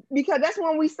 Because that's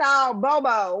when we saw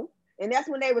Bobo, and that's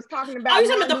when they was talking about. Oh, you're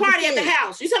talking about the party at the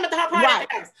house. You're talking about the party at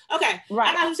the house. Okay.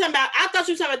 Right. I thought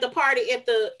you were talking about the party at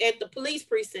the police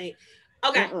precinct.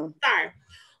 Okay. Sorry.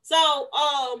 So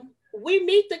we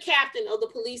meet the captain of the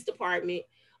police department.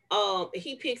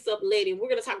 He picks up Letty. We're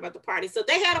gonna talk about the party. So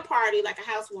they had a party, like a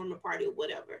housewarming party or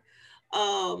whatever.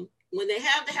 When they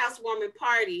have the housewarming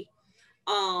party,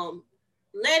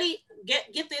 Letty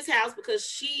get this house because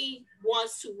she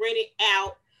wants to rent it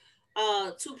out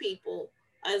to people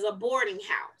as a boarding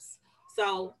house.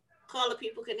 So colored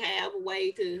people can have a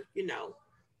way to,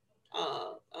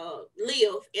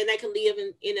 live, and they can live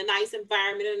in a nice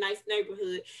environment, in a nice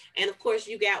neighborhood. And of course,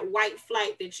 you got white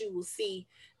flight that you will see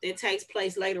that takes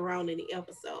place later on in the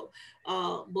episode.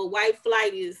 But white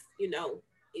flight is,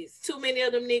 it's too many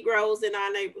of them Negroes in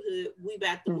our neighborhood. We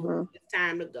about to move. It's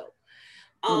time to go.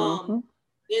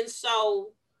 And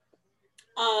so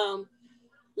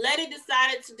Letty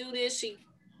decided to do this. She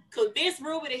convinced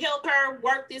Ruby to help her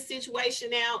work this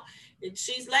situation out. And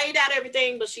she's laid out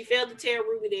everything, but she failed to tell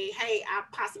Ruby that, hey, I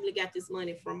possibly got this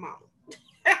money from Mama.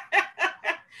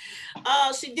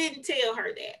 She didn't tell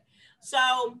her that.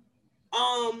 So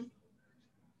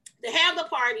they have the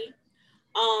party,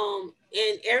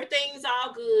 and everything's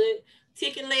all good.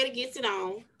 Tick and Letty gets it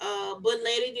on, but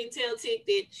Letty didn't tell Tick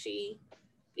that she,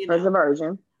 was a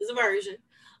virgin.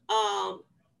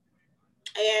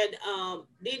 And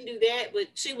didn't do that, but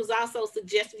she was also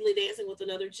suggestively dancing with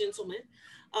another gentleman.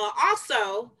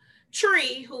 Also,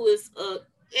 Tree, who is a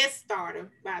S-starter,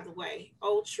 by the way.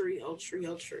 Old Tree.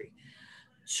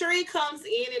 Tree comes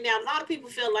in, and now a lot of people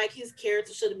feel like his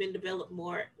character should have been developed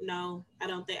more. No, I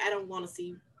don't want to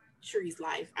see Tree's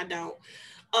life. I don't.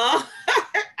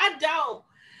 I don't.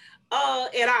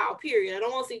 At all, period. I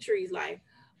don't want to see Tree's life.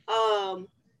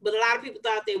 But a lot of people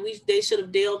thought that they should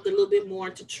have delved a little bit more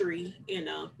into Tree.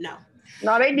 No.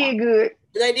 No, they did good.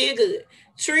 They did good.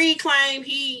 Tree claimed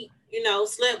he,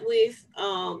 slept with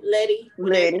Letty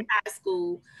when they were in high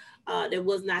school. That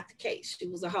was not the case. She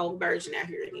was a whole virgin out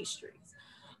here in these streets.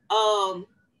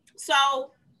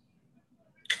 So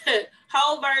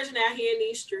whole virgin out here in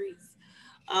these streets.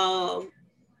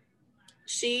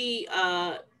 She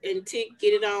and Tick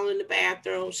get it on in the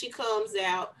bathroom. She comes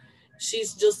out.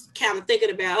 She's just kind of thinking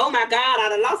about, oh my God, I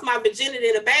done lost my virginity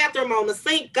in the bathroom on the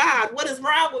sink. God, what is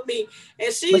wrong with me?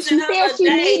 And she's in her said she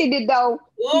needed it though.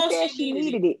 She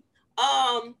needed it.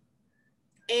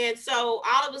 And so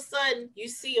all of a sudden you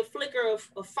see a flicker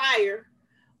of fire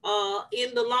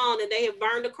in the lawn, and they have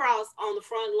burned a cross on the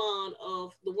front lawn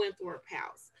of the Winthrop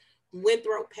house.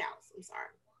 I'm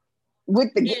sorry.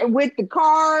 With the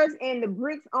cars and the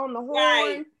bricks on the horn.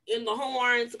 Right, in the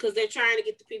horns, because they're trying to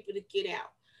get the people to get out.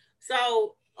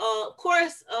 So, of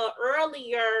course,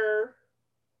 earlier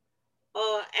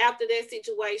after that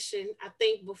situation, I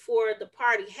think before the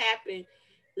party happened,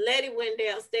 Letty went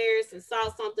downstairs and saw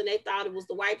something. They thought it was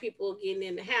the white people getting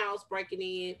in the house, breaking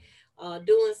in,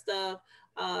 doing stuff.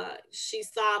 She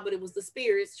saw, but it was the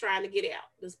spirits trying to get out.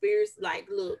 The spirits like,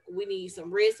 look, we need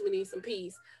some rest. We need some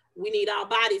peace. We need our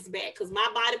bodies back, because my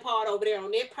body part over there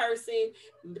on that person,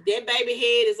 that baby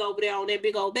head is over there on that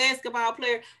big old basketball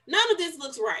player. None of this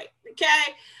looks right,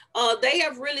 okay? They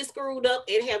have really screwed up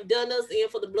and have done us in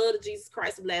for the blood of Jesus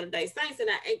Christ of Latter-day Saints, and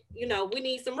we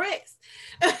need some rest.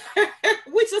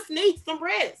 We just need some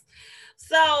rest.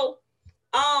 So,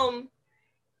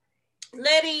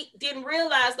 Letty didn't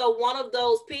realize, though, one of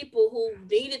those people who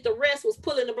needed the rest was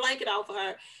pulling the blanket off of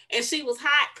her, and she was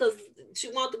hot because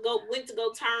she went to go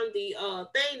turn the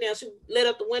thing down. She lit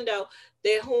up the window.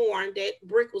 That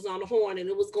brick was on the horn, and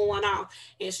it was going off,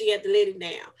 and she had to let it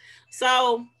down.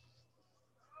 So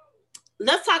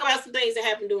let's talk about some things that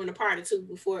happened during the party too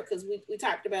before, because we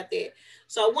talked about that.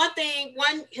 So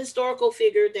one historical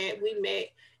figure that we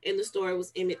met in the story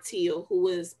was Emmett Till, who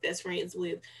was best friends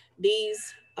with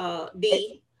Dee's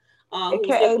aka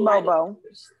Bobo,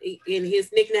 and his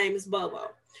nickname is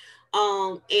Bobo.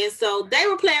 And so they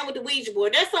were playing with the Ouija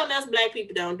board. That's something else Black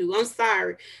people don't do. I'm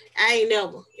sorry, I ain't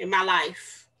never in my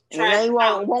life tried. I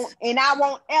won't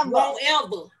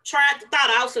ever tried to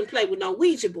thought I was gonna play with no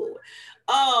Ouija board.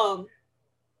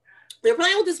 They're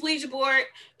playing with this Ouija board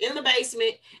in the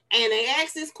basement, and they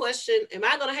asked this question: am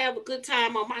I gonna have a good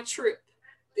time on my trip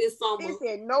this summer? They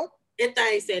said nope. And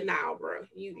they said, "No, bro,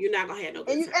 you're not gonna have no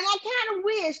good time." And I kind of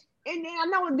wish, and I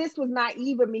know this was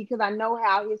naive of me because I know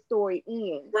how his story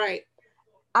ends. Right.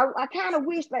 I kind of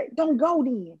wish, like, don't go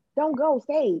then. Don't go.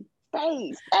 Stay.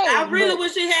 I really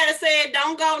wish he had said,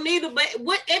 "Don't go neither." But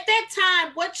at that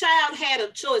time, what child had a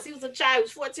choice? He was a child. He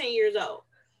was 14 years old.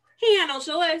 He had no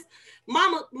choice.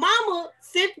 Mama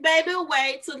sent baby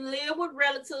away to live with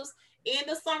relatives in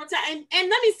the summertime. And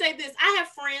let me say this: I have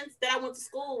friends that I went to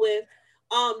school with.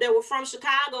 That were from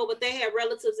Chicago, but they had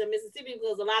relatives in Mississippi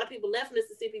because a lot of people left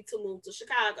Mississippi to move to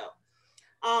Chicago.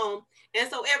 And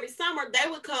so every summer they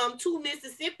would come to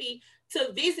Mississippi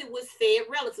to visit with said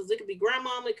relatives. It could be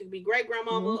grandmama, it could be great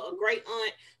grandmama, Mm-hmm. a great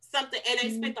aunt, something. And they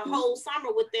spent the Mm-hmm. whole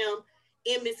summer with them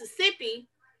in Mississippi.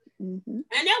 Mm-hmm.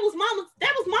 And that was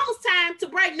mama's time to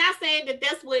break. Not saying that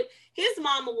that's what his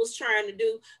mama was trying to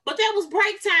do, but that was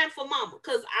break time for mama.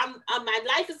 Because my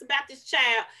life is about this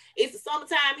child. It's the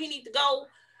summertime. He needs to go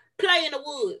play in the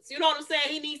woods. You know what I'm saying?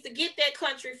 He needs to get that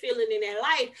country feeling in that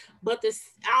life. But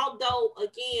although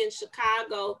again,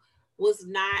 Chicago was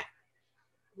not,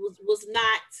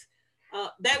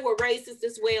 they were racist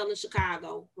as well in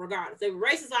Chicago, regardless. They were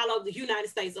racist all over the United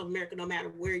States of America, no matter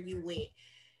where you went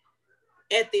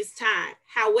at this time.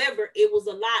 However, it was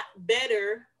a lot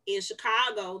better in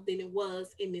Chicago than it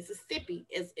was in Mississippi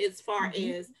as far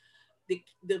as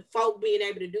the folk being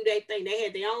able to do their thing. They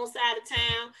had their own side of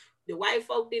town. The white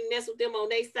folk didn't mess with them on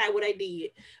their side, what they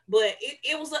did. But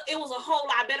it was a whole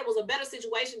lot better. It was a better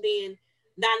situation than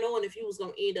not knowing if you was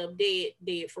gonna end up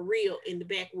dead for real in the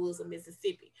backwoods of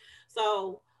Mississippi.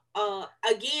 So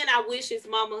again, I wish his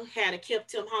mama had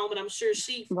kept him home, and I'm sure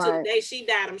to the day she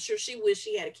died, I'm sure she wished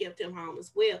she had kept him home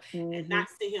as well, and not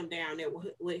sent him down there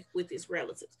with his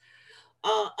relatives.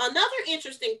 Another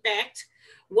interesting fact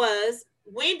was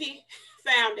Wendy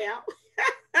found out.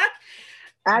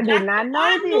 I did not know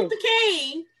Martin this. Luther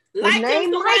King liked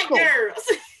him some white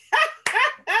girls.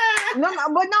 No,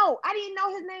 but no, I didn't know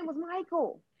his name was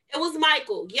Michael. It was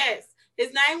Michael, yes.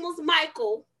 His name was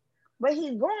Michael. But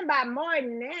he's going by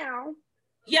Martin now.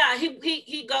 Yeah,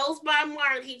 he goes by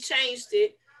Martin. He changed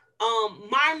it.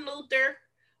 Martin Luther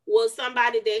was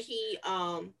somebody that he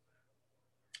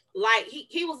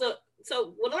was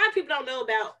so what a lot of people don't know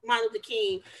about Martin Luther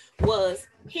King was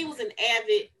he was an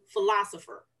avid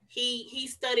philosopher. He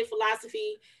studied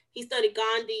philosophy. He studied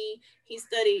Gandhi. He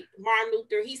studied Martin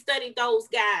Luther. He studied those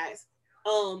guys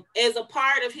as a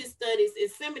part of his studies in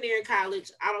seminary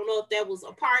college. I don't know if that was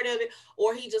a part of it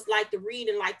or he just liked to read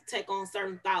and liked to take on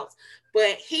certain thoughts.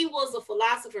 But he was a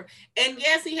philosopher. And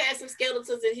yes, he had some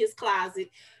skeletons in his closet.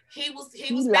 He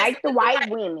liked the white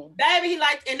women. Baby, he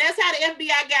liked, and that's how the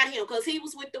FBI got him, because he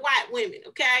was with the white women,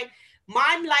 okay?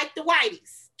 Martin liked the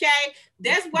whiteys, okay?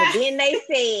 That's why. But then they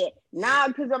said, no,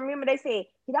 because I remember they said,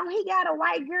 he got a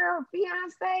white girl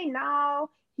fiance? No,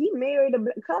 he married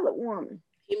a colored woman.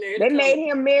 They made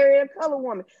him marry a colored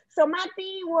woman. So my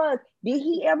thing was, did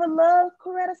he ever love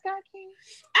Coretta Scott King?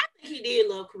 I think he did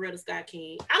love Coretta Scott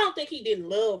King. I don't think he didn't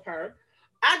love her.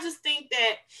 I just think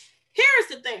that, here's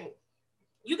the thing.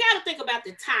 You got to think about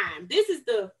the time. This is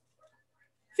the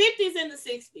 50s and the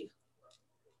 60s.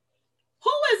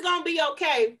 Who is going to be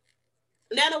okay?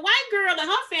 Now, the white girl and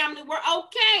her family were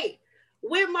okay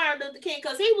with Martin Luther King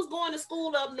because he was going to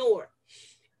school up north.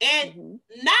 And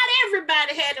not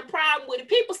everybody had a problem with it.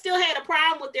 People still had a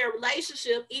problem with their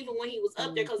relationship even when he was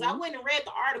up there, because I went and read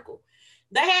the article.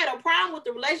 They had a problem with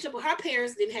the relationship, but her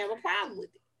parents didn't have a problem with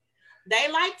it.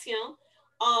 They liked him.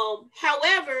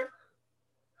 However,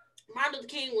 Martin Luther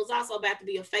King was also about to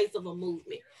be a face of a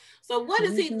movement. So what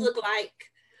does he look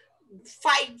like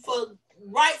fighting for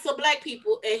rights of black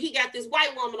people, and he got this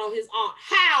white woman on his arm?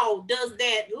 How does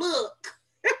that look?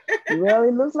 Well,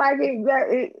 it looks like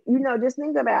it, just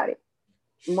think about it.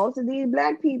 Most of these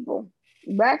black people,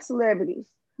 black celebrities,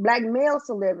 black male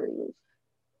celebrities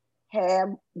have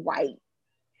white. And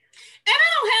I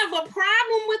don't have a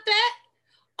problem with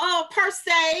that per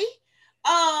se.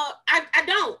 I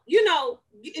don't,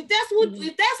 if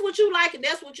that's what you like and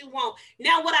that's what you want.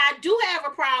 Now, what I do have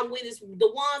a problem with is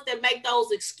the ones that make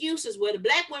those excuses where the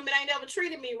black women ain't never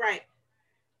treated me right.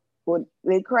 Well,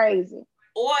 they crazy.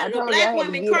 Or the black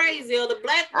women crazy, or the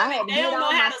black women, they don't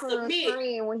know how to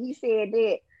submit. When he said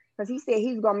that, because he said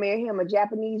he's gonna marry him a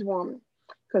Japanese woman,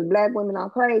 because black women are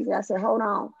crazy. I said, hold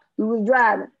on. We was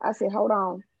driving. I said, hold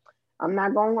on. I'm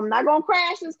not gonna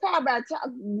crash this car by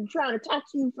trying to talk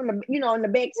to you from the, in the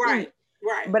back seat.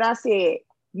 Right. But I said,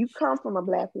 you come from a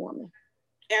black woman.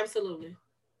 Absolutely.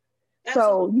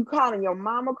 So you calling your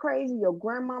mama crazy, your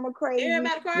grandmama crazy, your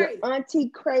auntie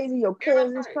crazy, your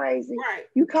cousins crazy. Right.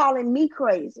 You calling me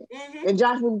crazy. And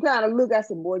Josh would kind of look, I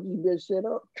said, boy, you better shut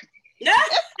up.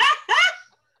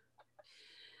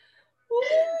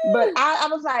 But I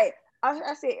was like,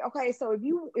 I said, okay, so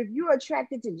if you're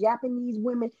attracted to Japanese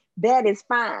women, that is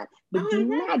fine. But do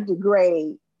not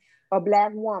degrade a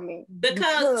black woman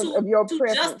because of your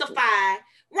preferences. Justify.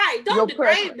 Right, don't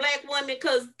degrade black women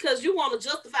because you want to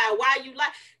justify why you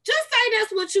like. Just say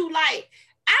that's what you like.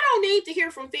 I don't need to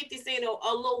hear from 50 Cent or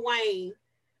Lil Wayne.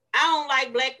 I don't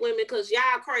like black women because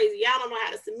y'all crazy. Y'all don't know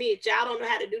how to submit. Y'all don't know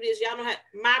how to do this. Y'all don't know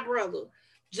how. My brother,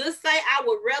 just say I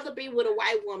would rather be with a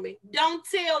white woman. Don't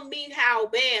tell me how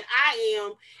bad I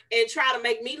am and try to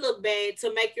make me look bad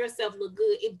to make yourself look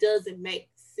good. It doesn't make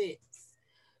sense.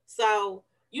 So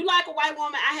you like a white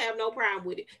woman, I have no problem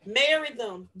with it. Marry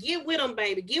them, get with them,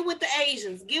 baby. Get with the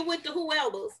Asians, get with the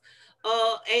whoever's,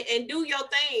 and do your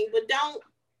thing, but don't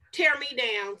tear me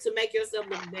down to make yourself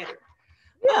look better.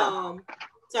 Yeah.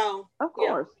 So of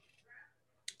course. Yeah.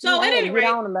 So at any rate,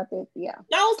 about that. Yeah.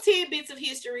 Those tidbits of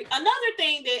history. Another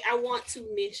thing that I want to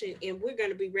mention, and we're going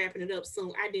to be wrapping it up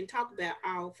soon. I didn't talk about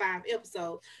all 5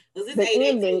 episodes. The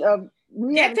ending of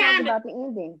we haven't talked about the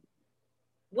ending.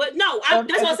 What? No,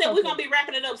 that's what I said. We're gonna be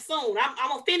wrapping it up soon. I'm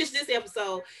gonna finish this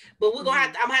episode, but we're gonna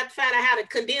I'm gonna have to find out how to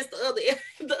condense the other.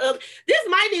 This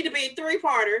might need to be a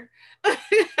 3-parter.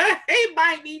 It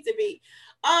might need to be.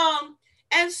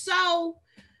 And so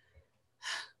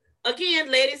again,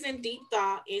 Letty's in deep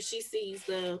thought, and she sees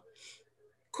the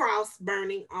cross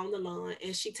burning on the lawn,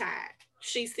 and she's tired.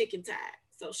 She's sick and tired.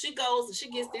 So she goes and she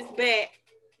gets this bat,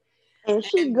 and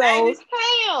she goes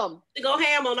ham. She go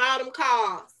ham on all them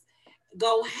cars.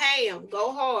 Go ham,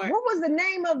 go hard. What was the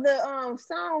name of the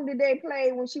song that they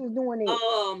played when she was doing it?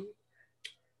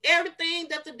 Everything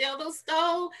that the devil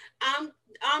stole, I'm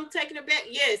taking it back.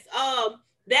 Yes,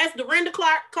 that's Dorinda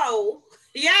Clark Cole.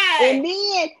 Yeah. And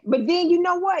then you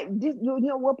know what? You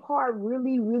know what part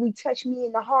really, really touched me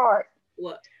in the heart?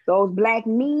 What? Those black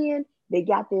men, they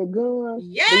got their guns.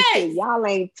 Yes. They said, y'all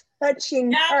ain't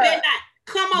touching y'all her. Better not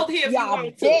come over here if y'all you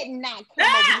want to. better not come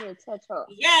over here and touch her.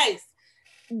 Yes.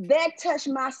 That touched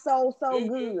my soul so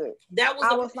good. That was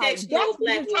the protection that's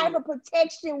black the type of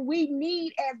protection we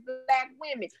need as black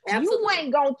women. Absolutely. You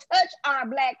ain't gonna touch our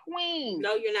black queen.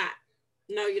 No, you're not.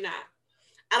 No, you're not.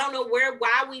 I don't know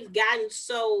why we've gotten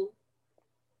so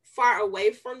far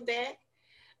away from that.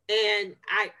 And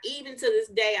I even to this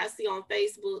day I see on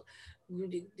Facebook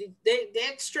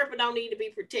that stripper don't need to be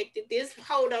protected. This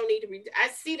hoe don't need to be. I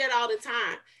see that all the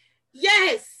time.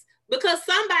 Yes. Because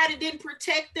somebody didn't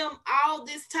protect them all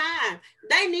this time.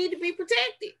 They need to be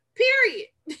protected. Period.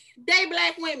 They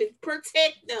black women,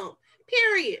 protect them.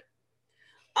 Period.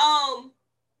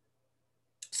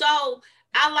 So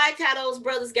I liked how those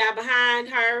brothers got behind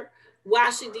her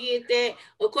while she did that.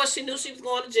 Of course, she knew she was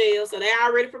going to jail, so they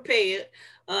already prepared.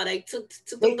 They took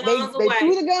the guns away. They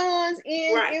threw the guns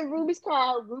in Ruby's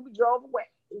car. Ruby drove away.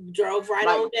 Drove right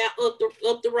on down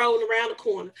up the road and around the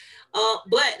corner.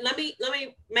 But let me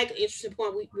make an interesting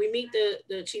point. We meet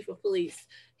the chief of police.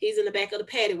 He's in the back of the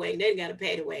paddy wagon. They got a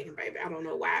paddy wagon, baby. I don't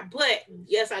know why, but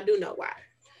yes, I do know why.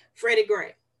 Freddie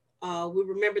Gray. We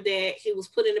remember that he was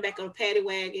put in the back of a paddy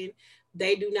wagon.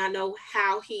 They do not know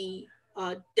how he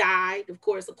died. Of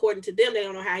course, according to them, they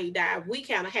don't know how he died. We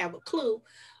kind of have a clue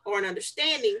or an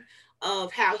understanding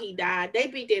of how he died. They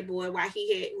beat that boy while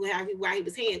he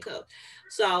was handcuffed.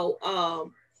 So,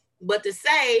 but to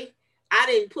say I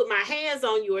didn't put my hands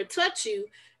on you or touch you,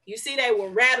 you see they were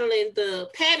rattling the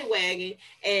paddy wagon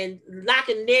and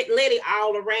knocking Letty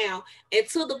all around, and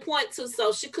to the point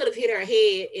so she could have hit her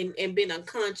head and been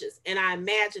unconscious. And I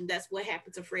imagine that's what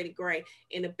happened to Freddie Gray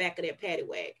in the back of that paddy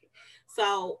wagon.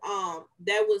 So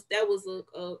that was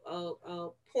a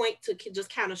point to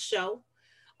just kind of show.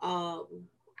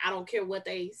 I don't care what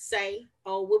they say.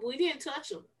 Oh, well, we didn't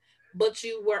touch him, but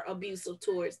you were abusive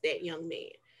towards that young man.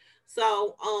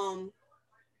 So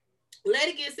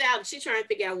Letty gets out and she's trying to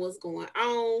figure out what's going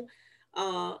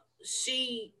on.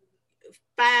 She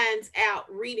finds out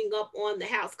reading up on the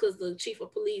house because the chief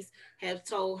of police has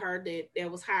told her that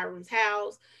that was Hiram's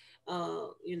house.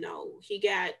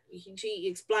 She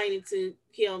explained to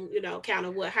him, kind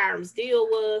of what Hiram's deal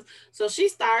was. So she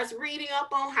starts reading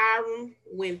up on Hiram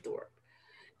Winthrop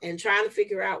and trying to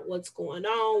figure out what's going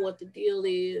on, what the deal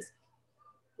is.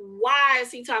 Why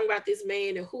is he talking about this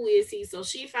man and who is he? So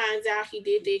she finds out he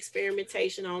did the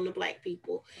experimentation on the black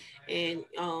people and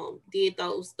did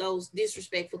those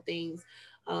disrespectful things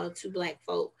to black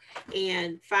folk,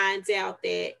 and finds out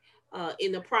that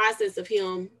in the process of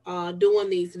him doing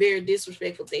these very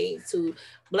disrespectful things to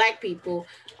black people,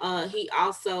 he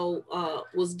also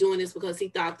was doing this because he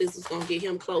thought this was going to get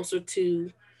him closer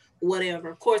to whatever.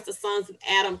 Of course, the sons of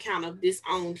Adam kind of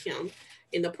disowned him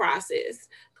in the process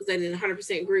because they didn't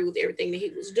 100% agree with everything that he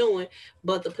was doing.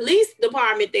 But the police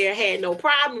department there had no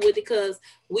problem with it because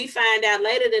we find out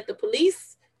later that the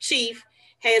police chief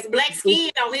has black skin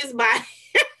on his body.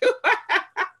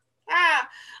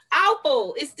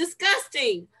 Awful. It's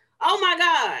disgusting. Oh my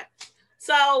God.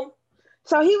 So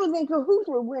he was in cahoots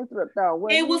with Winthrop though.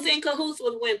 It was in cahoots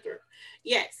with Winthrop.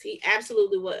 Yes, he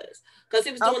absolutely was. Because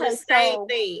he was doing the same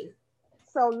thing.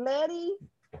 So Letty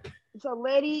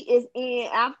is in,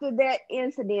 after that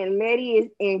incident, Letty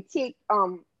is in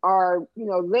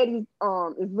Letty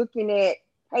is looking at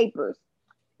papers.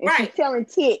 And she's telling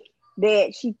Tick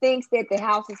that she thinks that the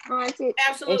house is haunted.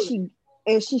 Absolutely.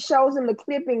 And she shows him the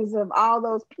clippings of all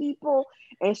those people,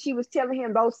 and she was telling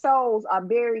him those souls are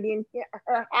buried in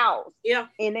her house. Yeah.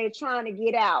 And they're trying to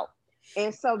get out.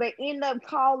 And so they end up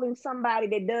calling somebody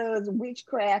that does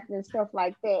witchcraft and stuff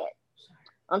like that.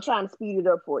 I'm trying to speed it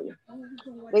up for you.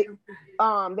 They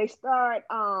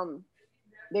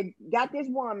got this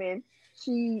woman.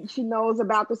 She knows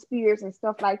about the spirits and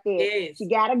stuff like that. Yes. She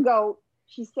got a goat.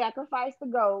 She sacrificed the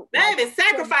goat. Baby,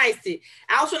 sacrificed it.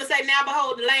 I was trying to say now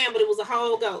behold the lamb, but it was a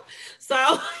whole goat.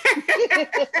 So okay,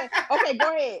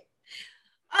 go ahead.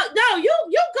 No, you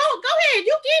go ahead.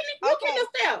 You getting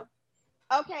yourself.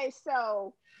 Okay,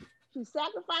 so she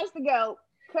sacrificed the goat,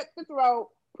 cut the throat,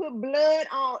 put blood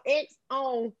on X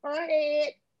on her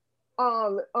head,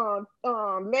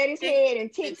 Letty's head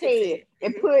and Tick's head,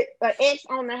 and put an X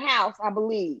on the house, I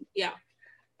believe. Yeah.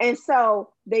 And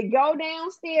so they go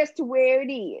downstairs to where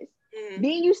it is. Mm-hmm.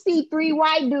 Then you see 3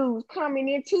 white dudes coming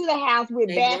into the house with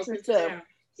bats and stuff.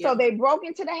 Yeah. So they broke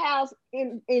into the house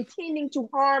intending to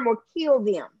harm or kill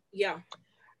them. Yeah.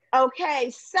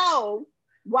 Okay, so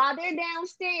while they're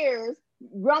downstairs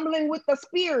grumbling with the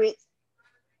spirits,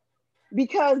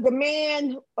 because the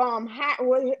man,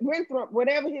 Winthrop,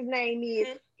 whatever his name is,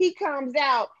 mm-hmm. he comes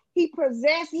out. He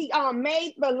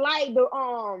made the light,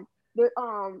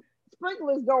 the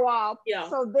sprinklers go off,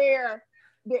 so their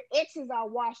X's are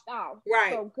washed off.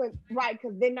 Right. So,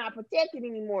 because they're not protected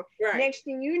anymore. Right. Next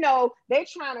thing you know, they're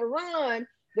trying to run.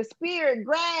 The spirit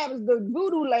grabs the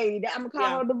voodoo lady. I'm gonna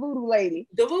call her the voodoo lady.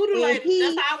 The voodoo lady.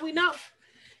 That's how we know.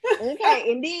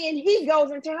 Okay, and then he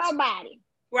goes into her body.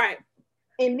 Right.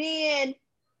 And then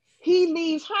he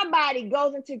leaves her body,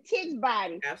 goes into Tick's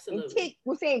body. Absolutely. And Tick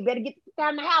was saying, better get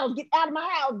out of my house, get out of my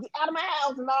house, get out of my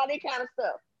house, and all that kind of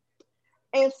stuff.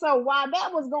 And so while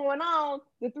that was going on,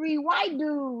 the 3 white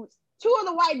dudes, 2 of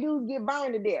the white dudes get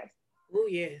burned to death. Oh,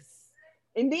 yes.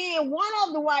 And then the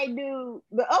other white dude,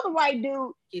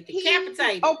 get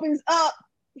decapitated.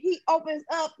 He opens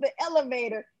up the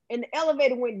elevator, and the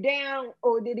elevator went down,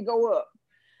 or did it go up?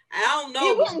 I don't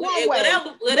know.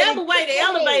 Whatever way the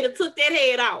elevator took that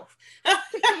head off.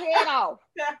 Took the head off.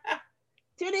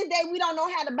 To this day, we don't know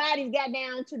how the bodies got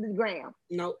down to the ground.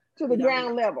 Nope. To the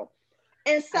ground level.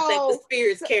 And so I think the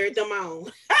spirits carried them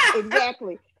on.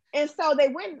 Exactly. And so they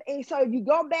went, and so you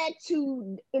go back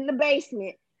to in the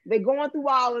basement, they're going through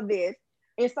all of this.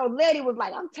 And so Letty was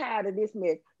like, I'm tired of this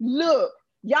mess. Look,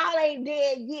 y'all ain't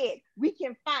dead yet. We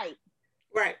can fight.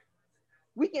 Right.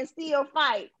 We can still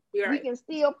fight. Right. We can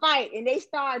still fight. And they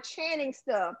start chanting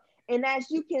stuff. And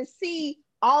as you can see,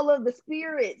 all of the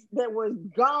spirits that was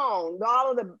gone,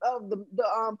 all of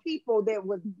the people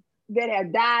that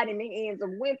have died in the hands of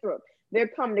Winthrop, they're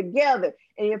come together.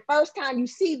 And the first time you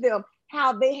see them,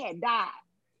 how they had died.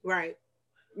 Right.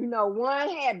 You know, one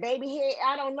had baby head.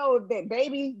 I don't know if that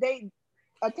baby, they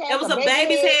attacked. It was a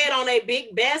baby's head on a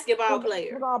big basketball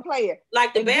player.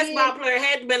 Like the basketball player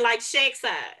had been like Shaq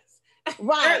size.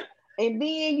 Right. And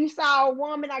then you saw a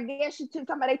woman, I guess they took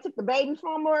the baby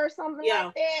from her or something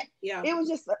like that. Yeah. It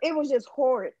was just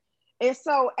horrid. And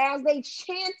so as they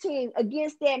chanting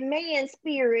against that man's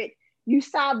spirit, you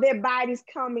saw their bodies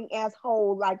coming as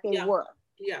whole like they were.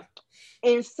 Yeah.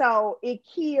 And so it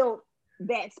killed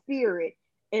that spirit,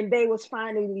 and they was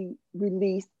finally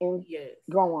released and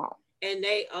go on. And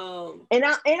they and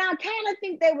I kind of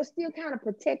think they were still kind of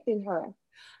protecting her.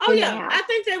 Oh yeah, I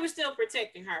think they were still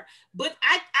protecting her. But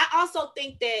I also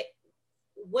think that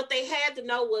what they had to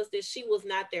know was that she was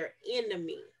not their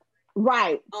enemy.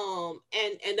 Right.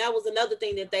 And that was another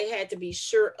thing that they had to be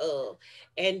sure of.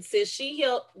 And since she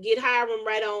helped get Hiram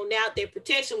right on out, their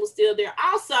protection was still there.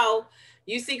 Also,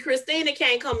 you see Christina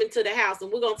can't come into the house,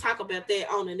 and we're gonna talk about that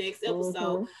on the next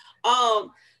episode. Mm-hmm.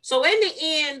 So in the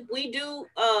end, we do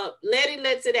Letty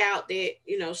lets it out that,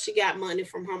 you know, she got money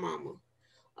from her mama.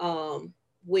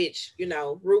 Which, you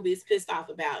know, Ruby is pissed off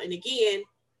about. And again,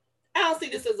 I don't see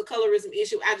this as a colorism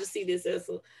issue. I just see this as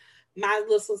my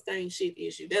little sustain shit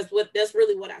issue. That's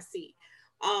really what I see.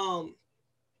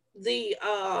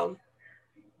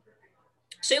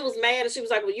 She was mad, and she was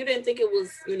like, well, you didn't think it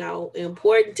was, you know,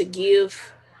 important to give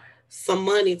some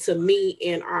money to me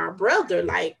and our brother.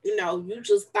 Like, you know, you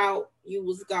just thought you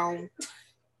was gonna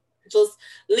just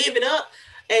live it up.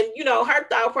 And, you know, her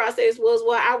thought process was,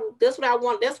 well, that's what I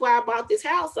want. That's why I bought this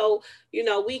house. So, you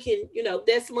know, we can, you know,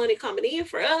 that's money coming in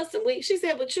for us. And she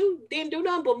said, but you didn't do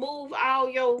nothing but move all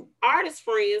your artist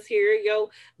friends here, your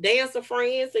dancer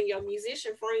friends and your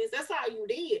musician friends. That's all you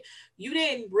did. You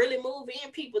didn't really move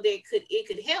in people that it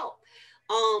could help.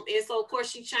 And so, of course,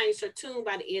 she changed her tune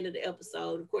by the end of the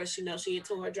episode. Of course, you know, she had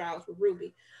torn her drawers with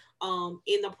Ruby.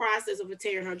 In the process of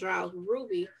tearing her drawers with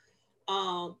Ruby,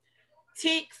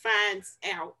 Tick finds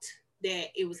out that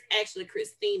it was actually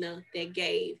Christina that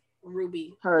gave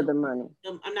Ruby her the money.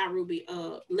 I'm not Ruby,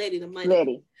 Letty the money.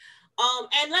 Letty.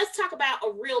 And let's talk about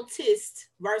a realtist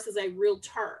versus a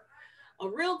realtor. A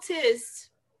realtist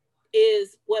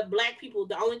is what Black people,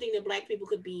 the only thing that Black people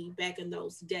could be back in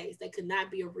those days. They could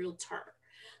not be a realtor.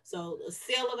 So a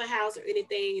sale of a house or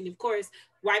anything, and of course,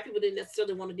 white people didn't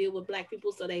necessarily want to deal with Black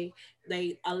people, so they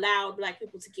allowed Black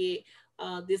people to get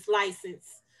this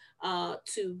license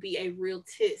to be a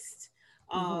realtist,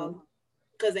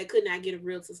 because they could not get a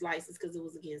realtor's license because it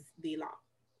was against the law.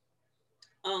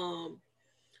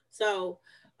 So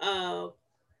I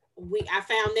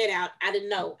found that out. I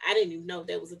didn't even know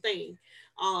that was a thing.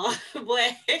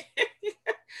 But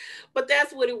but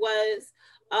that's what it was.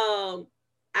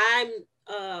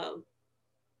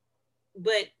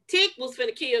 But Tick was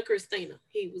finna kill Christina.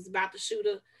 He was about to shoot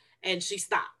her, and she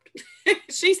stopped.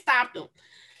 She stopped him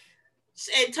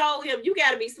and told him, "You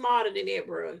got to be smarter than that,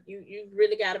 bro. You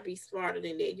really got to be smarter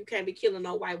than that. You can't be killing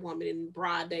no white woman in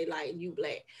broad daylight, and you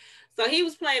Black." So he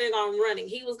was planning on running.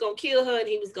 He was gonna kill her, and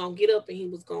he was gonna get up, and he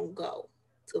was gonna go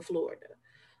to Florida.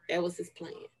 That was his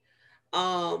plan.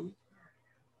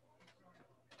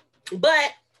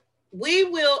 But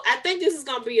I think this is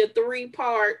gonna be a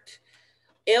 3-part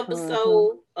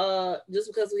episode, just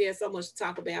because we had so much to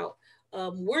talk about.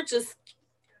 We're just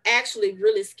actually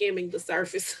really skimming the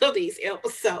surface of these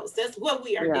episodes. That's what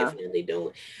we are definitely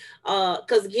doing.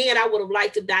 Because again, I would have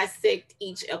liked to dissect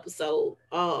each episode,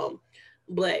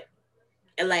 but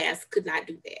alas, could not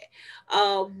do that.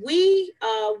 We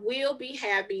will be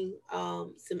having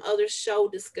some other show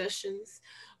discussions.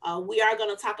 We are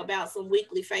going to talk about some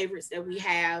weekly favorites that we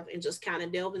have and just kind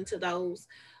of delve into those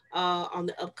on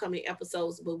the upcoming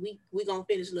episodes. But we're going to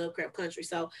finish Lovecraft Country.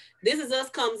 So This Is Us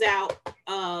comes out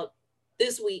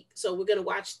this week. So we're going to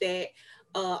watch that.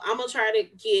 I'm going to try to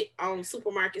get on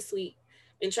Supermarket Sweep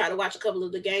and try to watch a couple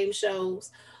of the game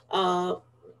shows. Are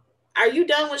you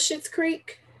done with Schitt's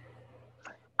Creek?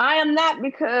 I am not,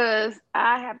 because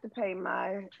I have to pay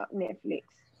my Netflix.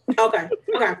 Okay.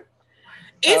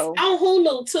 It's on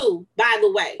Hulu too, by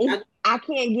the way. I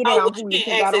can't get it on Hulu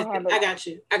because I don't have it. I got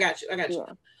you.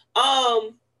 Yeah.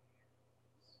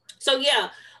 So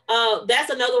yeah, that's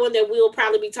another one that we'll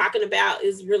probably be talking about.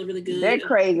 Is really, really good. That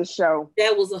crazy show.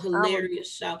 That was a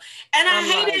hilarious show. And I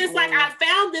hate it. It's like I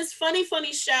found this funny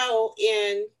show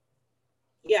and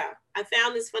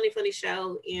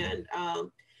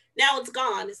now it's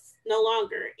gone. It's no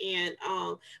longer. And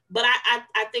but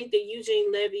I think that Eugene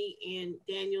Levy and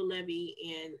Daniel Levy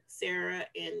and Sarah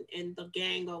and the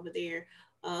gang over there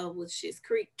with Schitt's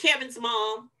Creek, Kevin's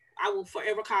mom, I will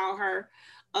forever call her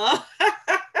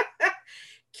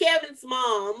Kevin's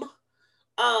mom,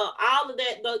 all of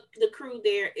that, the crew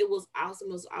there, it was awesome.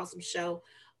 It was an awesome show.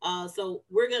 So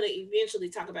we're gonna eventually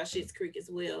talk about Schitt's Creek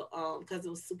as well, because it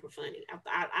was super funny.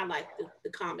 I like the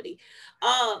comedy.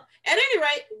 At any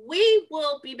rate, we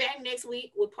will be back next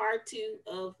week with part 2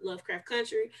 of Lovecraft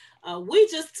Country. We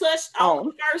just touched on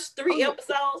the first 3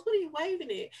 episodes. What are you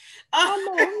waving at?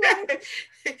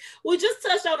 We just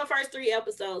touched on the first 3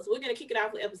 episodes. We're gonna kick it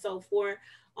off with episode 4,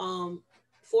 4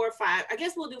 or 5. I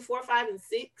guess we'll do 4, 5, and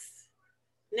 6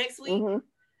 next week, and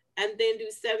then do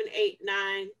 7, 8,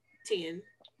 9, 10.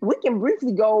 We can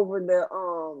briefly go over the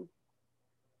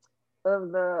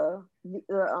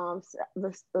Vietnam,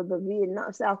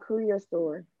 South Korea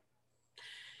story.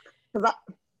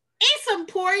 It's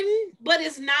important, but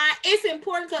it's not. It's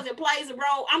important because it plays a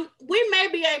role. We may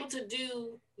be able to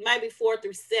do maybe 4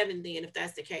 through 7 then, if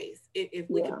that's the case. If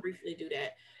we can briefly do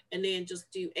that, and then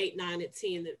just do 8, 9, and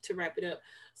 10 to wrap it up.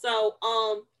 So,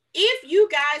 if you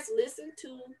guys listen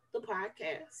to the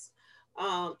podcast,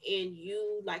 and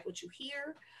you like what you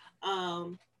hear,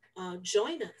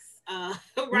 join us.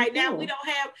 Right now we don't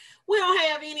have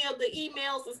any of the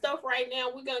emails and stuff right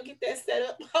now. We're gonna get that set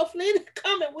up hopefully in the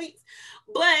coming weeks.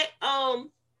 But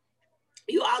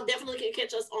you all definitely can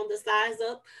catch us on the Size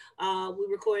Up. We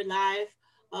record live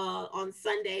on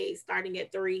Sunday starting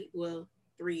at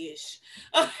 3-ish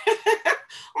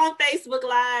on Facebook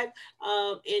Live,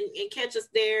 and catch us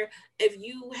there. If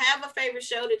you have a favorite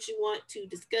show that you want to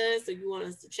discuss or you want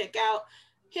us to check out,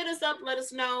 hit us up, let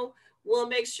us know. We'll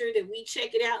make sure that we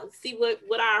check it out and see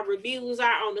what our reviews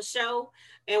are on the show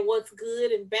and what's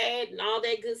good and bad and all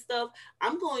that good stuff.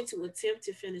 I'm going to attempt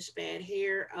to finish Bad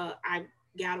Hair. I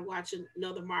gotta watch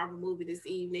another Marvel movie this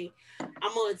evening.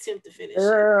 I'm gonna attempt to finish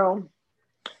it.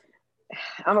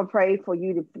 I'm gonna pray for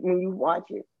you when you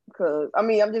watch it, because I'm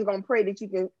just gonna pray that you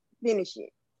can finish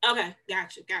it. Okay,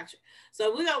 gotcha.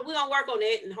 So we're gonna work on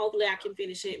it, and hopefully I can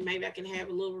finish it. Maybe I can have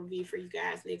a little review for you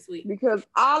guys next week. Because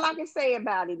all I can say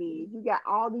about it is you got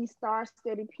all these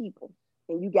star-studded people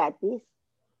and you got this.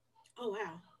 Oh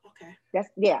wow. Okay. That's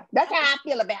how I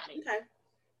feel about it. Okay.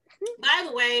 By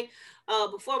the way,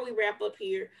 before we wrap up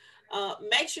here,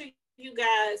 make sure you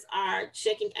guys are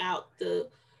checking out the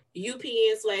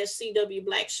UPN/CW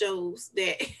Black shows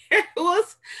that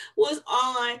was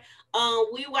on.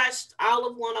 We watched all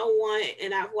of 101,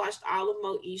 and I've watched all of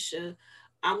Moesha.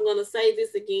 I'm gonna say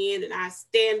this again, and I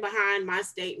stand behind my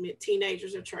statement: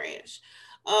 teenagers are trash.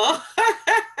 I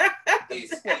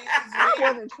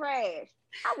wasn't trash.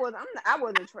 I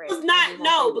wasn't trash. I was not,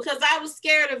 no, because I was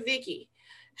scared of Vicky.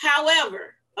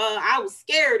 However, I was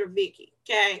scared of Vicky.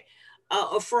 Okay,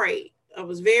 afraid. I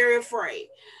was very afraid.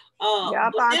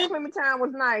 I thought Clementine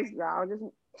was nice, y'all.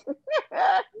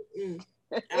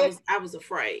 I was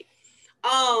afraid.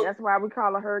 That's why we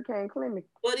call her Hurricane Clement.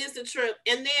 But it's the trip.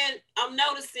 And then I'm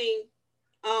noticing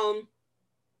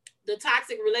the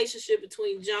toxic relationship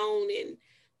between Joan and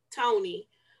Tony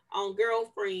on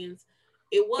Girlfriends.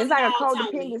 It's like a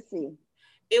codependency.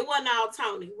 It wasn't all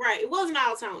Tony, right? It wasn't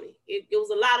all Tony. It was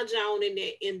a lot of Joan in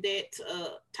that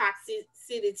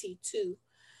toxicity too.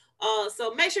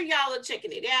 So make sure y'all are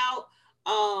checking it out.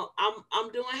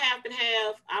 I'm doing half and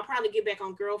half. I'll probably get back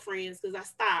on Girlfriends because I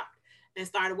stopped and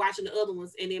started watching the other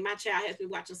ones, and then my child has been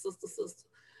watching Sister. So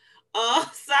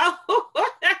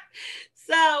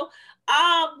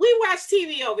we watch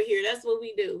TV over here. That's what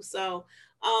we do. So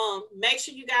make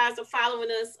sure you guys are following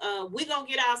us. We're gonna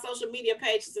get our social media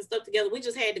pages and stuff together. We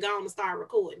just had to go on and start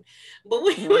recording, but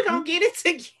we're gonna get it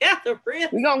together. Really,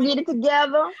 we're gonna get it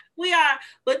together. We are.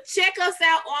 But check us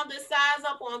out on the Size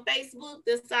Up on Facebook,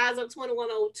 the Size Up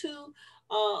 2102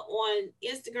 on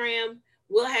Instagram.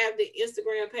 We'll have the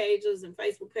Instagram pages and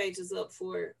Facebook pages up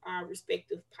for our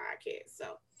respective podcasts.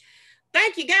 So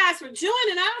thank you guys for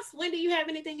joining us. Wendy, you have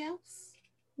anything else?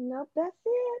 Nope, that's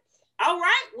it. All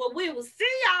right. Well, we will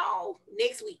see y'all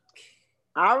next week.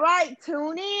 All right.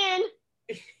 Tune in.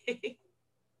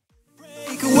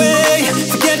 Break away,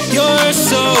 forget your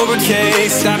sober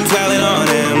case. Stop dwelling on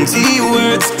empty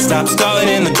words. Stop stalling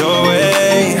in the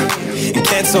doorway and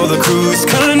cancel the cruise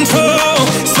control.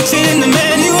 Switching in the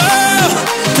manual.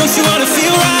 Don't you wanna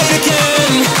feel right again?